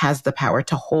judge has the power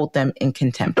to hold them in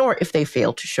contempt. Or if they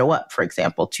fail to show up, for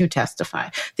example, to testify,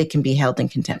 they can be held in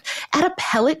contempt. At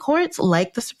appellate courts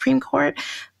like the Supreme Court,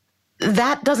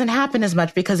 that doesn't happen as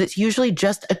much because it's usually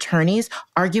just attorneys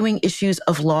arguing issues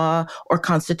of law or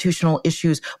constitutional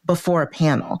issues before a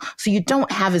panel. So you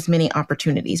don't have as many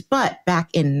opportunities. But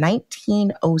back in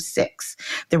 1906,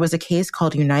 there was a case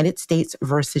called United States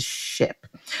versus Shipp,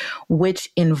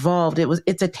 which involved,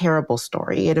 it's a terrible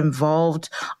story. It involved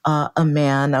a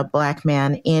Black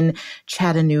man in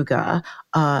Chattanooga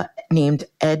named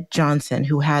Ed Johnson,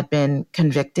 who had been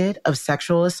convicted of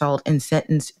sexual assault and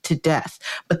sentenced to death.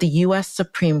 But the U.S.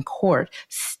 Supreme Court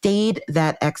stayed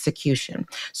that execution.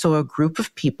 So a group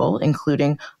of people,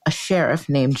 including a sheriff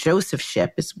named Joseph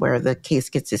Shipp, is where the case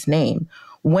gets its name,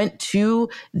 went to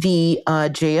the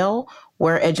jail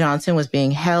where Ed Johnson was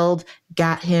being held,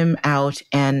 got him out,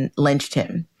 and lynched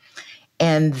him.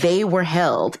 And they were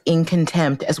held in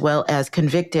contempt as well as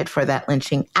convicted for that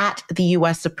lynching at the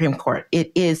U.S. Supreme Court.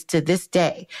 It is to this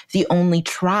day the only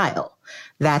trial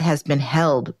that has been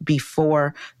held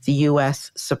before the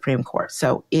U.S. Supreme Court.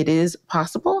 So it is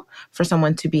possible for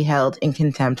someone to be held in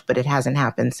contempt, but it hasn't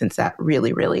happened since that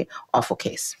really, really awful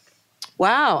case.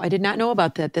 Wow, I did not know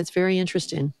about that. That's very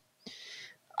interesting.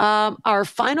 Our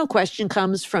final question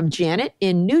comes from Janet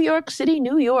in New York City,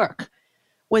 New York.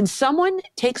 When someone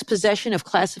takes possession of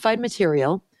classified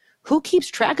material, who keeps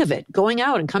track of it going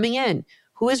out and coming in?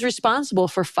 Who is responsible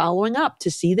for following up to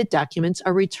see that documents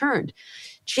are returned?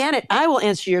 Janet, I will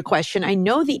answer your question. I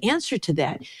know the answer to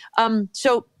that.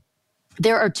 So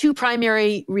there are two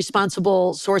primary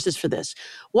responsible sources for this.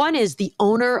 One is the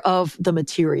owner of the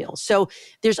material. So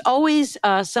there's always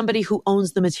somebody who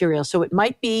owns the material. So it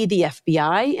might be the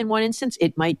FBI in one instance.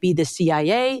 It might be the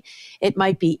CIA. It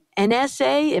might be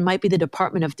NSA. It might be the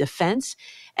Department of Defense.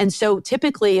 And so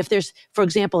typically, if there's, for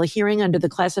example, a hearing under the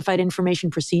Classified Information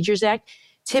Procedures Act,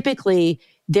 typically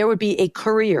there would be a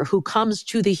courier who comes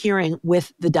to the hearing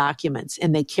with the documents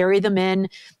and they carry them in,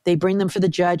 they bring them for the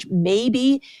judge.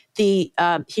 Maybe the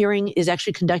hearing is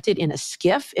actually conducted in a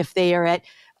SCIF if they are at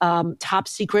top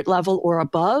secret level or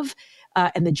above,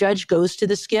 and the judge goes to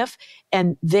the SCIF,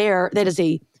 and there, that is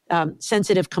a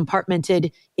sensitive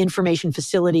compartmented information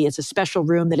facility. It's a special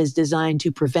room that is designed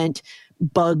to prevent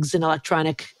bugs and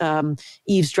electronic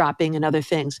eavesdropping and other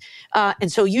things.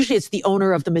 And so usually it's the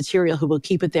owner of the material who will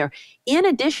keep it there. In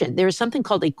addition, there is something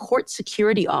called a court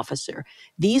security officer.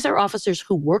 These are officers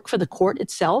who work for the court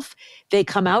itself. They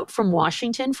come out from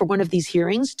Washington for one of these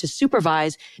hearings to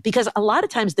supervise, because a lot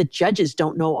of times the judges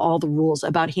don't know all the rules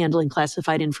about handling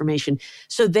classified information.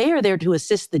 So they are there to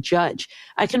assist the judge.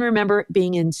 I can remember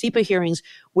being in SEPA hearings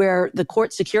where the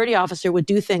court security officer would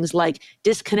do things like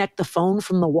disconnect the phone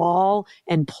from the wall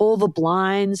and pull the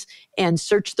blinds and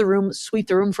search the room, sweep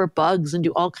the room for bugs and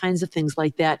do all kinds of things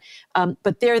like that.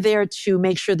 But they're there to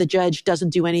make sure the judge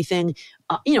doesn't do anything,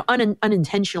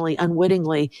 unintentionally,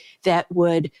 unwittingly, that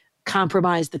would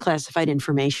compromise the classified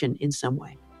information in some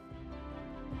way.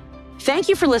 Thank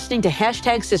you for listening to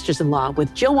Hashtag Sisters-in-Law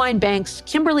with Jill Wine-Banks,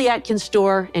 Kimberly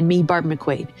Atkins-Storr, and me, Barbara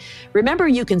McQuade. Remember,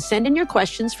 you can send in your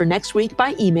questions for next week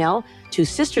by email to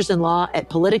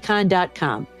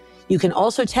sistersinlaw@politicon.com. You can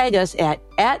also tag us at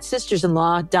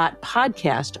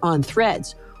sistersinlaw.podcast on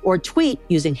Threads or tweet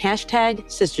using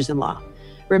hashtag Sisters-in-Law.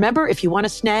 Remember, if you want to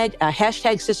snag a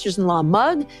Hashtag Sisters-in-Law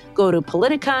mug, go to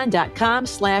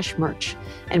politicon.com/merch.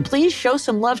 And please show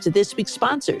some love to this week's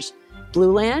sponsors,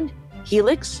 Blue Land,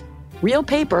 Helix, Real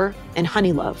Paper, and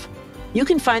Honeylove. You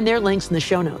can find their links in the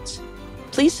show notes.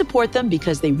 Please support them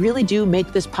because they really do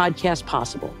make this podcast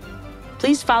possible.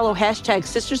 Please follow Hashtag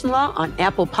Sisters-in-Law on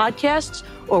Apple Podcasts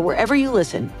or wherever you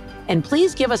listen. And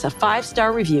please give us a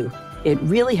 5-star review. It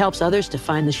really helps others to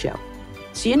find the show.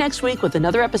 See you next week with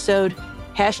another episode.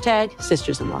 Hashtag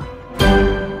Sisters-in-Law.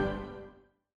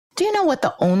 Do you know what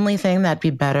the only thing that'd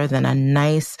be better than a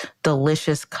nice,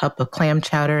 delicious cup of clam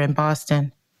chowder in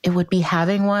Boston? It would be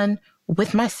having one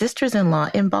with my sisters-in-law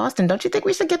in Boston. Don't you think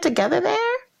we should get together there?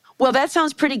 Well, that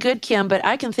sounds pretty good, Kim, but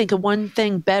I can think of one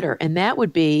thing better, and that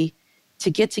would be to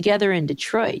get together in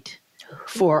Detroit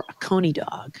for a Coney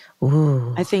dog.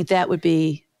 Ooh. I think that would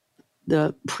be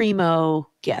the primo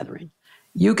gathering.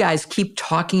 You guys keep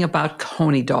talking about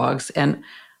Coney dogs, and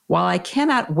while I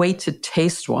cannot wait to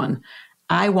taste one,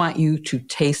 I want you to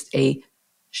taste a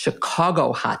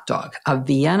Chicago hot dog, a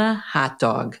Vienna hot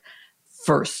dog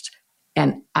first.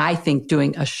 And I think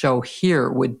doing a show here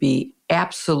would be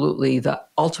absolutely the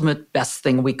ultimate best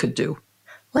thing we could do.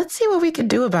 Let's see what we could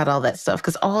do about all that stuff,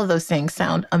 because all of those things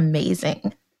sound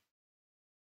amazing.